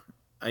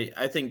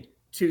I think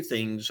two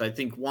things. I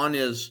think one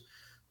is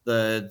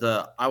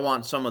the I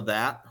want some of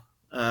that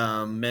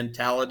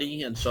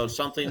mentality. And so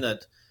something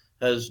that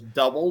has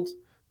doubled,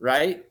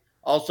 right?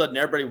 All of a sudden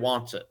everybody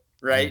wants it,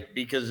 right?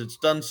 Because it's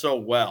done so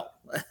well.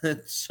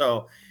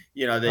 So,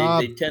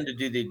 they tend to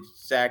do the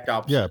exact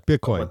opposite. Yeah,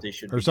 Bitcoin of what they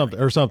should or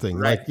something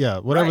right?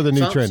 Whatever the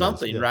new trend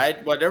something, is. Yeah.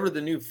 Right? Whatever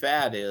the new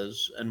fad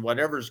is, and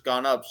whatever's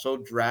gone up so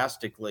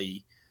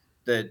drastically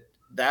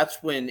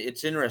that's when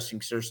it's interesting.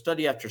 because there's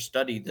study after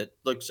study that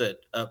looks at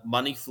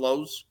money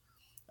flows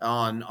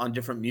on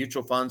different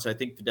mutual funds. I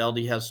think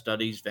Fidelity has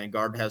studies,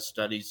 Vanguard has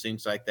studies,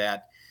 things like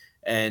that.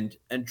 And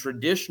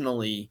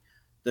traditionally,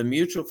 the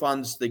mutual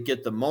funds that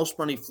get the most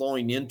money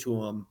flowing into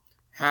them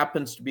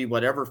happens to be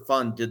whatever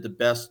fund did the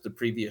best the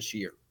previous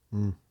year,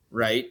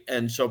 right?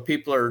 And so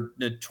people are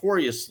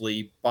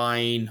notoriously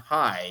buying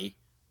high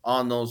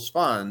on those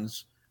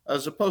funds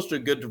as opposed to a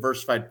good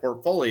diversified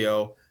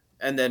portfolio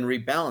and then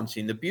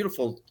rebalancing. The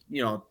beautiful,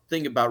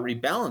 thing about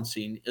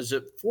rebalancing is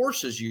it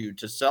forces you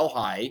to sell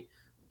high,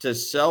 to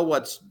sell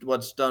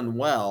what's done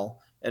well,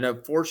 and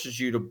it forces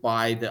you to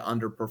buy the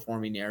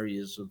underperforming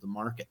areas of the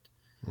market.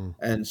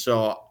 And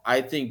so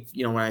I think,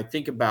 when I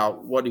think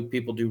about what do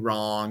people do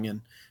wrong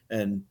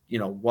and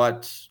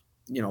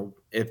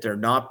if they're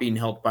not being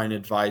helped by an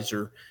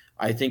advisor,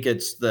 I think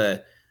it's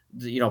the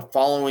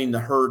following the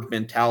herd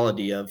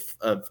mentality of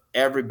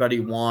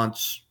everybody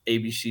wants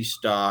ABC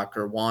stock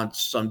or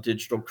wants some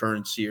digital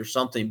currency or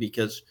something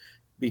because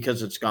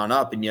it's gone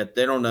up, and yet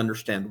they don't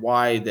understand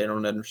why, they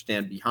don't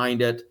understand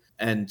behind it.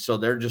 And so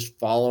they're just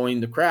following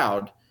the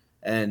crowd.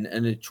 and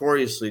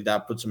notoriously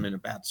that puts them in a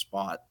bad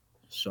spot.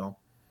 So,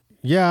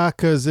 yeah,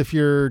 because if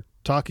you're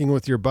talking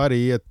with your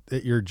buddy at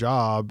your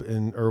job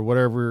or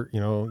whatever,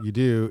 you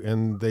do,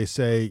 and they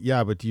say,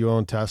 yeah, but do you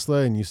own Tesla?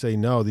 And you say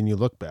no, then you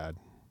look bad.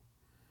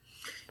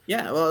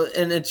 Yeah, well,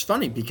 and it's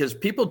funny because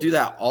people do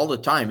that all the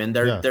time, and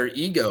their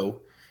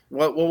ego.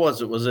 What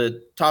was it? Was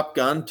it Top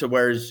Gun, to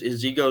where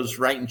his ego's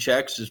writing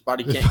checks, his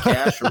body can't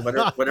cash, or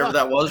whatever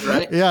that was,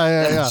 right?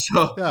 Yeah.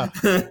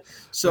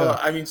 So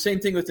I mean, same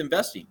thing with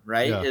investing,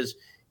 right? Yeah.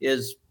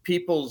 Is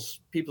people's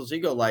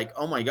ego like,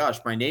 oh my gosh,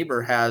 my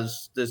neighbor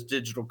has this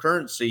digital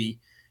currency,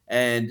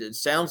 and it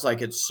sounds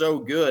like it's so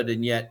good,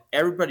 and yet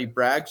everybody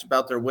brags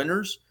about their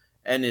winners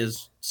and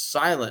is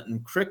silent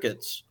and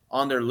crickets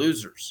on their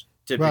losers.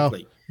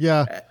 Typically. Well,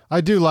 yeah,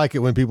 I do like it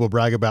when people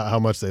brag about how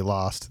much they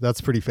lost.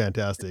 That's pretty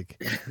fantastic.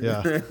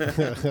 Yeah.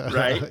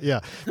 Right.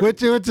 Yeah.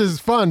 Which is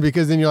fun,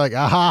 because then you're like,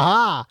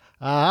 aha.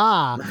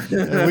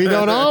 And we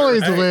don't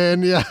always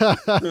win. Yeah.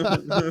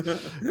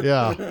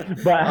 Yeah.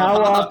 But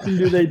how often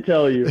do they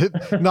tell you?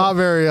 Not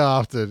very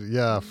often.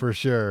 Yeah, for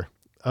sure.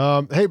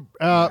 Hey,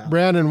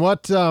 Brandon,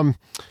 what,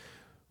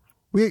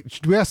 we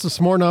have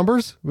some more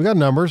numbers. We got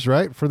numbers,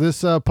 right, for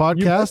this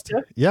podcast?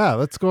 Yeah.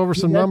 Let's go over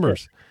some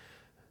numbers.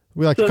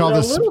 We like to call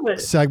this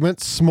segment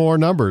 "S'more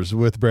Numbers"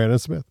 with Brandon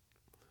Smith.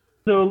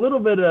 So a little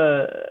bit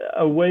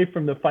away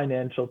from the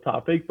financial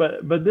topic,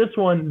 but this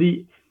one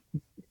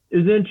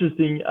is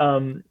interesting.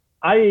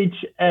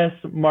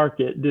 IHS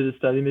Markit did a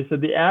study, and they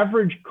said the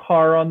average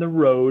car on the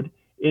road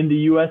in the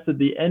U.S. at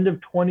the end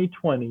of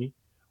 2020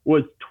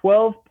 was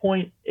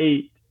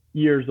 12.8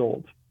 years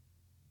old,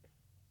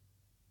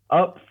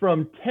 up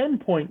from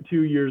 10.2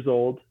 years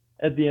old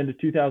at the end of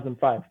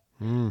 2005.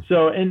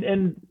 So,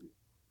 and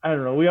I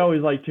don't know, we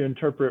always like to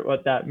interpret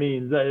what that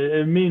means.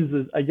 It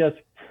means, I guess,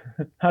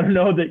 I don't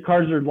know, that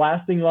cars are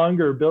lasting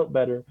longer or built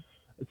better,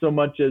 so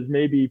much as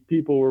maybe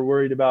people were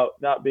worried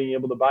about not being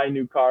able to buy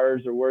new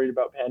cars or worried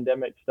about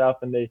pandemic stuff,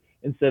 and they,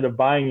 instead of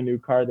buying a new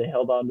car, they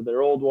held on to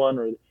their old one,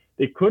 or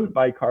they couldn't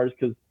buy cars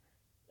because,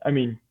 I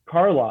mean,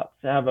 car lots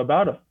have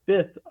about a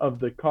fifth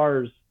of the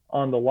cars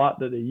on the lot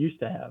that they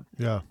used to have,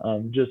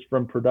 just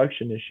from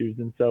production issues.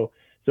 And so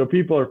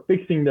people are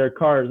fixing their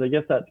cars. I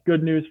guess that's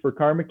good news for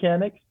car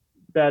mechanics.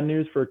 Bad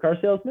news for car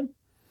salesmen?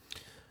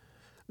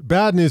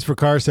 Bad news for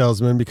car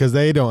salesmen, because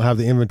they don't have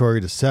the inventory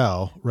to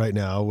sell right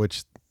now,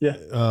 which,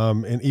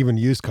 and even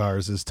used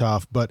cars is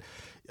tough. But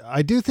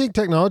I do think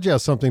technology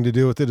has something to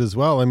do with it as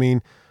well. I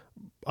mean,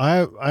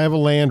 I have a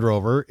Land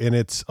Rover, and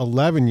it's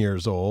 11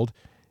 years old,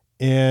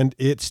 and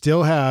it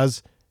still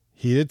has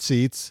heated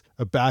seats,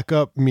 a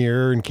backup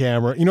mirror and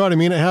camera. You know what I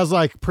mean? It has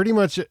like pretty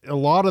much a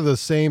lot of the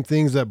same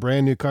things that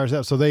brand new cars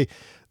have. So the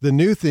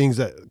new things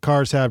that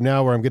cars have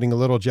now, where I'm getting a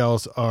little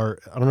jealous, are,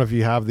 I don't know if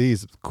you have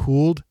these,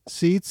 cooled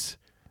seats.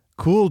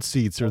 Cooled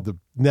seats are the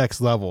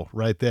next level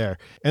right there.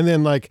 And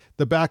then like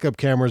the backup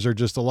cameras are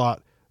just a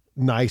lot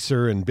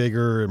nicer and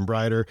bigger and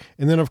brighter.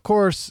 And then of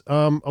course,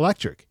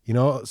 electric,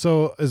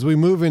 so as we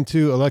move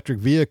into electric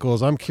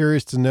vehicles, I'm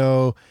curious to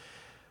know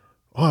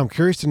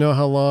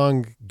how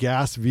long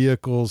gas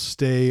vehicles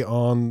stay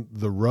on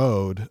the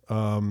road,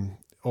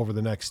 over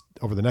the next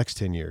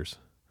 10 years.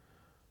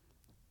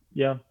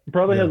 Yeah, it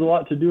probably has a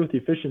lot to do with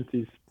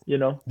efficiencies,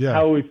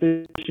 how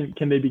efficient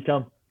can they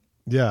become?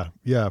 Yeah,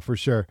 for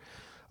sure.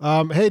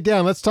 Hey,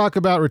 Dan, let's talk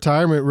about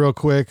retirement real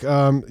quick.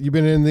 You've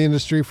been in the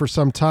industry for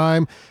some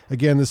time.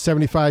 Again, the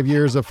 75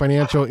 years of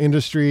financial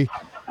industry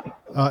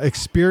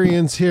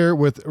experience here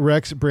with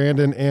Rex,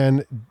 Brandon,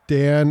 and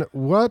Dan.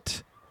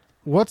 What's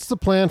the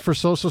plan for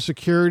Social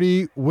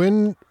Security?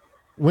 When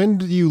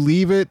do you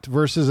leave it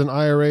versus an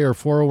IRA or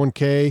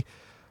 401k?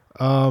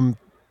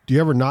 Do you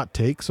ever not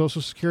take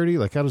Social Security?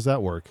 Like, how does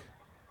that work?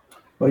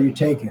 Well, you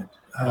take it.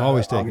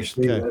 Always take it.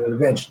 Okay.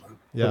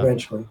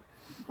 Eventually.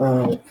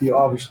 You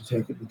obviously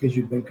take it because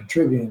you've been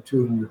contributing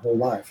to it in your whole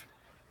life.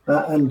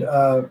 And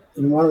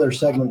in one other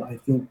segment, I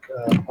think,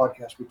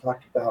 podcast we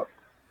talked about,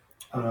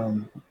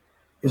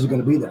 is it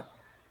going to be there?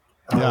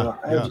 I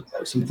have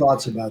some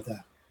thoughts about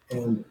that.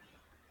 And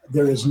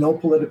there is no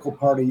political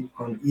party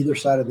on either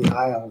side of the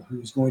aisle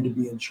who's going to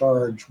be in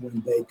charge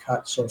when they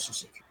cut Social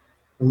Security.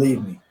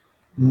 Believe me,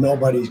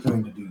 nobody's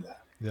going to do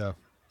that. Yeah.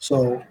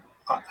 So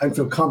I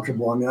feel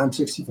comfortable. I mean, I'm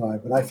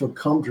 65, but I feel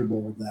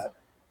comfortable that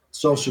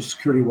Social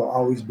Security will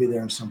always be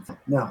there in some form.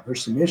 Now,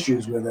 there's some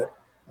issues with it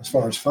as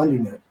far as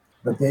funding it,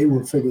 but they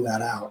will figure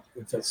that out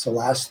if it's the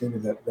last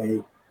thing that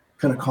they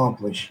can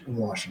accomplish in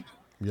Washington.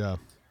 Yeah.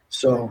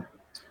 So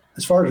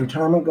as far as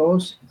retirement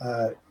goes,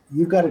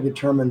 you've got to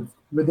determine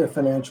with a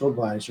financial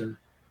advisor,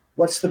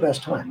 what's the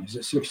best time? Is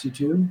it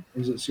 62?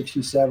 Is it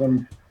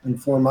 67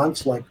 and 4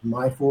 months, like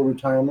my full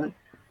retirement?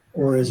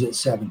 Or is it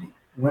 70?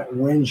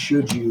 When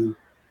should you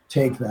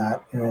take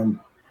that? And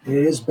it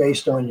is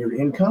based on your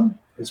income.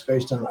 It's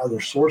based on other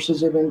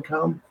sources of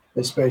income.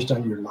 It's based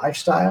on your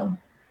lifestyle.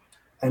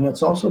 And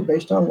it's also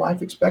based on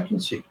life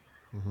expectancy.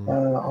 Mm-hmm.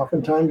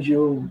 Oftentimes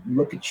you'll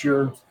look at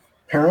your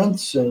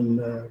parents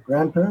and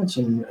grandparents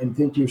and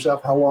think to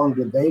yourself, how long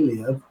did they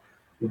live?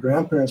 Your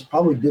grandparents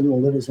probably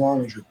didn't live as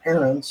long as your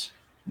parents,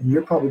 and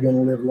you're probably going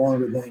to live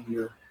longer than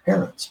your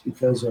parents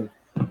because of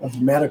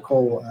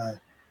medical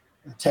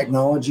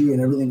technology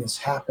and everything that's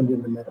happened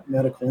in the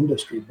medical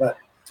industry. But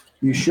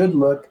you should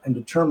look and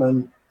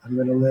determine, I'm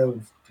going to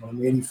live till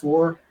I'm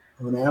 84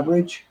 on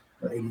average,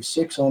 or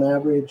 86 on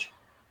average.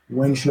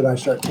 When should I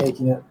start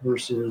taking it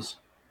versus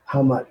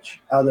how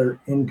much other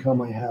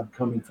income I have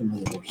coming from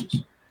other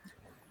sources?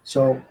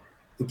 So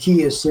the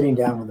key is sitting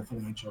down with a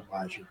financial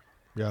advisor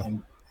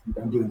and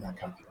doing that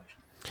calculation.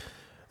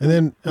 And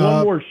then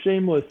one more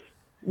shameless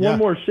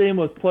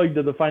plug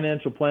to the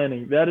financial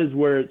planning. That is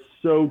where it's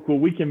so cool.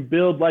 We can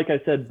build, like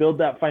I said, build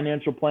that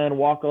financial plan,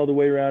 walk all the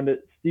way around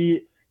it,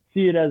 see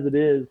it as it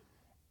is.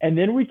 And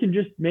then we can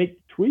just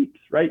make tweaks,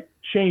 right?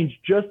 Change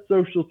just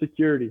Social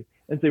Security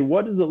and say,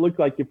 what does it look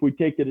like if we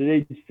take it at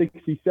age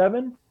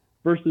 67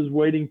 versus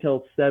waiting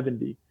till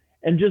 70?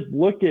 And just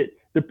look at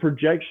the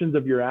projections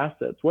of your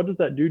assets. What does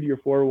that do to your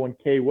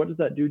 401k? What does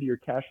that do to your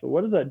cash flow?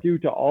 What does that do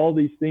to all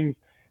these things?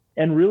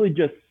 And really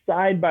just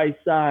side by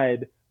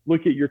side,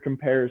 look at your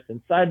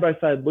comparison. Side by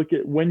side, look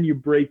at when you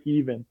break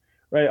even,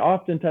 right?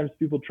 Oftentimes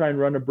people try and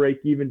run a break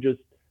even just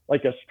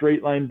like a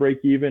straight line break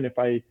even. If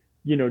I,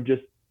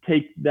 just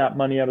take that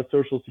money out of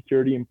Social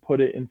Security and put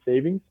it in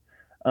savings.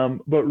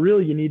 But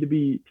really you need to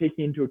be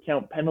taking into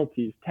account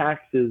penalties,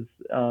 taxes,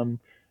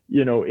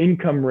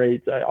 income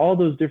rates, all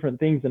those different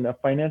things. And a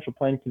financial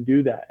plan can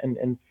do that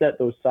and set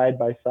those side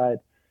by side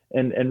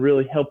and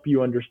really help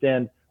you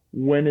understand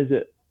when is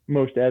it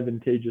most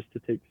advantageous to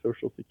take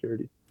Social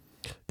Security.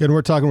 Again,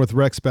 we're talking with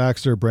Rex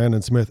Baxter,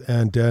 Brandon Smith,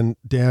 and Dan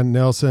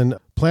Nelson.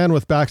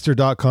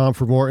 Planwithbaxter.com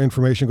for more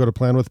information. Go to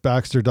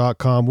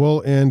planwithbaxter.com.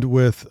 We'll end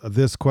with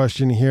this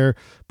question here.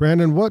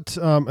 Brandon, what,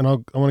 and I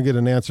want to get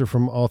an answer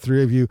from all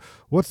three of you.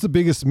 What's the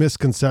biggest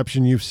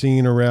misconception you've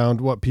seen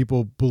around what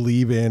people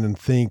believe in and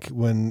think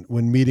when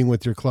meeting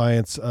with your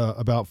clients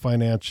about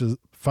finances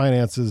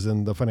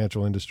and the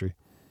financial industry?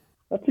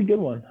 That's a good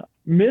one.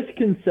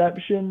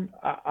 Misconception,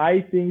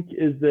 I think,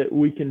 is that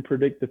we can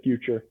predict the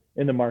future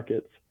in the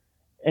markets.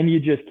 And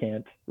you just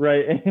can't,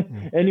 right?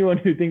 Anyone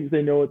who thinks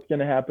they know what's going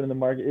to happen in the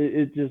market,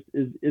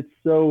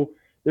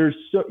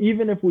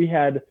 even if we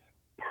had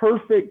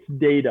perfect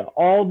data,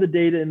 all the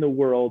data in the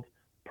world,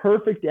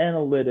 perfect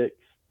analytics,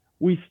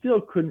 we still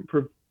couldn't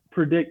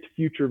predict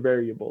future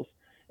variables.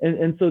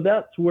 And so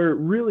that's where it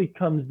really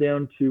comes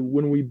down to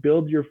when we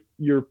build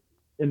your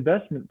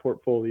investment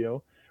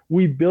portfolio,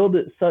 we build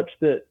it such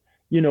that,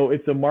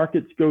 if the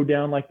markets go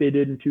down like they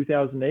did in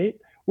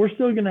 2008, we're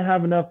still going to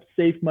have enough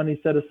safe money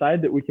set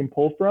aside that we can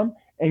pull from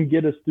and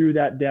get us through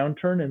that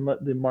downturn and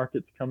let the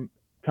markets come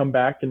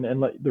back and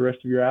let the rest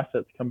of your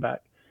assets come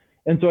back.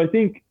 And so I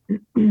think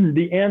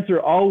the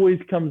answer always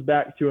comes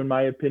back to, in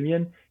my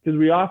opinion, because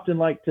we often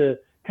like to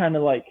kind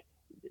of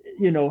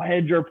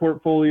hedge our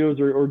portfolios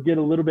or get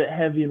a little bit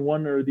heavy in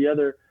one or the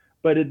other.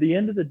 But at the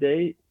end of the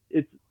day,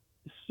 it's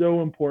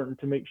so important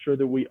to make sure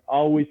that we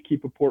always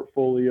keep a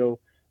portfolio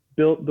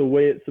built the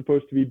way it's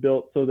supposed to be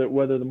built so that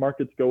whether the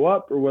markets go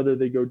up or whether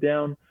they go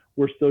down,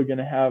 we're still going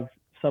to have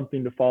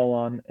something to fall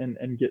on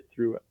and get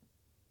through it.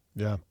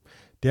 Yeah.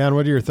 Dan,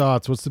 what are your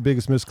thoughts? What's the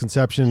biggest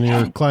misconception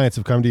your clients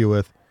have come to you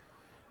with?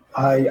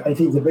 I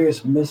think the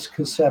biggest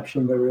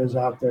misconception there is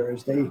out there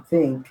is they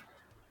think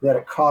that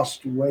it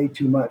costs way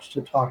too much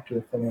to talk to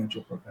a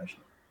financial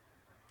professional.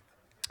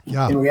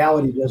 Yeah. In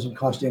reality, it doesn't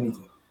cost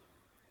anything.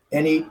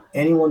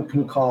 Anyone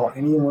can call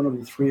any one of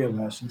the three of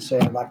us and say,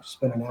 I'd like to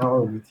spend an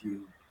hour with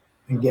you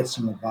and get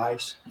some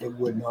advice. It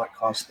would not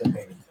cost them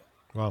anything.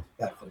 Wow.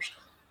 That first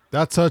time.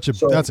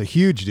 That's a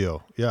huge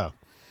deal. Yeah.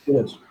 It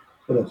is.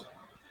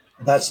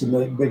 That's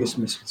the biggest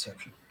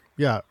misconception.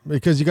 Yeah,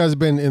 because you guys have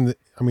been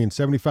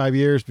 75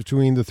 years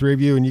between the three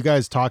of you, and you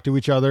guys talk to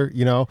each other,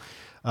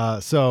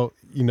 so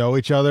you know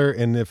each other.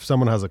 And if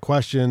someone has a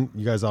question,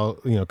 you guys all,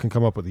 can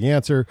come up with the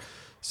answer.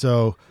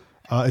 So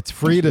it's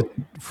free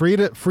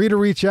to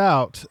reach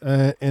out.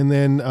 And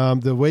then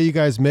the way you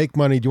guys make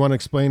money, do you want to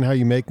explain how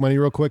you make money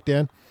real quick,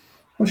 Dan?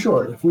 Well,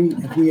 sure. If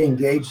we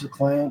engage the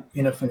client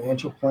in a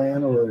financial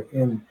plan or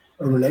in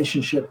a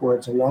relationship where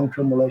it's a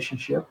long-term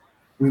relationship,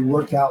 we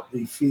work out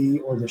the fee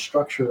or the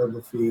structure of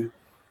the fee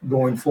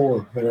going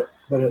forward.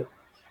 But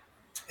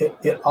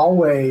it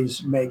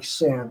always makes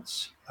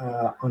sense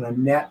on a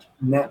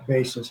net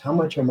basis. How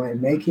much am I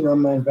making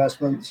on my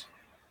investments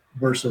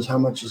versus how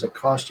much is it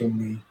costing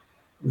me?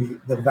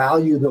 The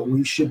value that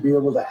we should be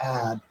able to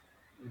add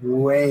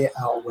way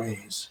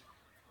outweighs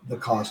the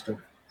cost of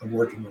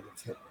working with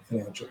a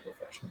financial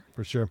professional.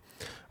 For sure.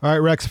 All right,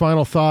 Rex,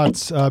 final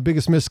thoughts,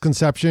 biggest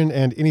misconception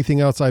and anything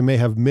else I may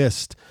have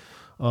missed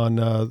on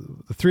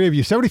the three of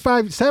you.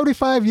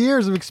 75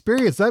 years of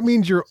experience. That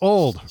means you're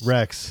old,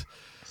 Rex.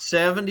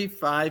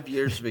 75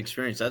 years of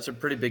experience. That's a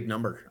pretty big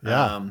number.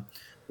 Yeah.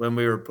 When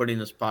we were putting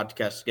this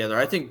podcast together,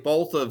 I think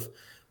both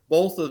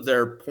of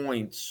their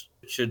points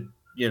should,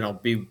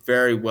 be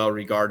very well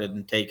regarded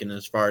and taken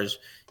as far as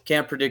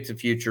can't predict the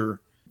future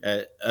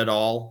at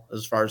all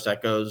as far as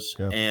that goes.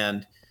 Yeah.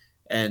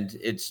 And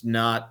it's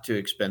not too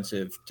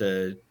expensive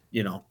to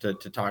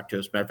talk to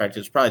us. Matter of fact,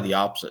 it's probably the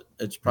opposite.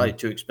 It's probably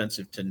too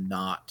expensive to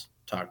not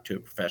talk to a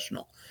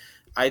professional.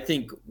 I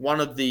think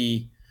one of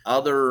the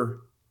other,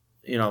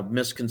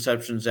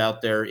 misconceptions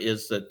out there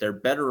is that they're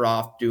better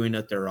off doing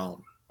it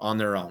on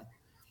their own.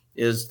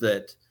 Is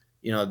that,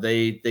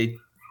 they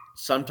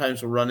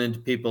sometimes will run into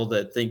people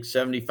that think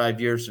 75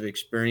 years of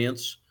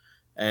experience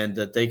and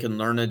that they can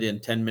learn it in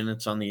 10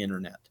 minutes on the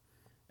internet.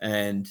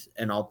 And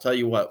I'll tell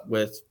you what,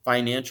 with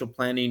financial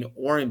planning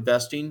or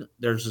investing,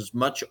 there's as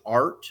much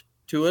art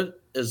to it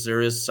as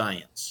there is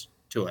science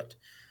to it.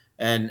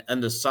 And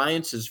the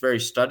science is very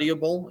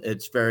studyable.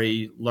 It's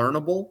very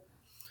learnable.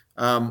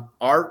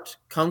 Art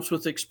comes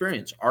with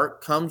experience.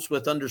 Art comes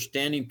with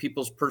understanding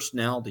people's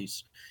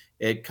personalities.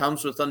 It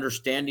comes with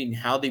understanding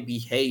how they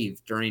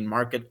behave during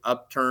market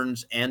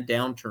upturns and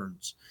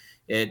downturns.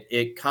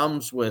 It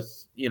comes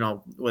with,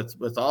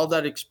 with all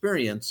that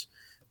experience.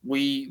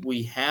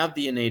 We have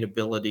the innate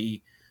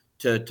ability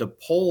to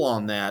pull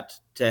on that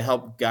to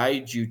help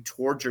guide you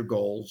towards your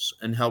goals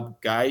and help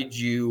guide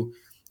you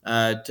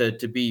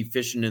to be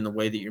efficient in the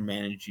way that you're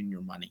managing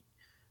your money.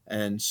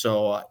 And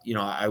so,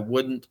 I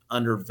wouldn't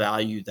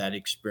undervalue that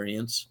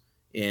experience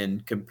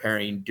in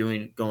comparing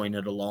going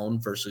it alone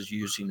versus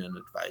using an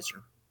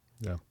advisor.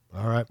 Yeah.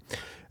 All right.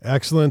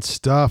 Excellent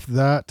stuff.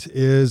 That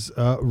is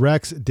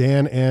Rex,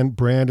 Dan, and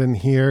Brandon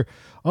here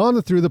on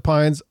the Through the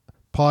Pines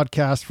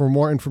podcast. For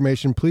more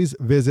information, please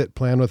visit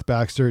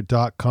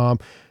planwithbaxter.com.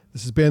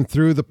 This has been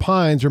Through the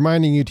Pines,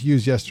 reminding you to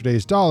use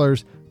yesterday's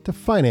dollars to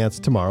finance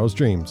tomorrow's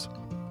dreams.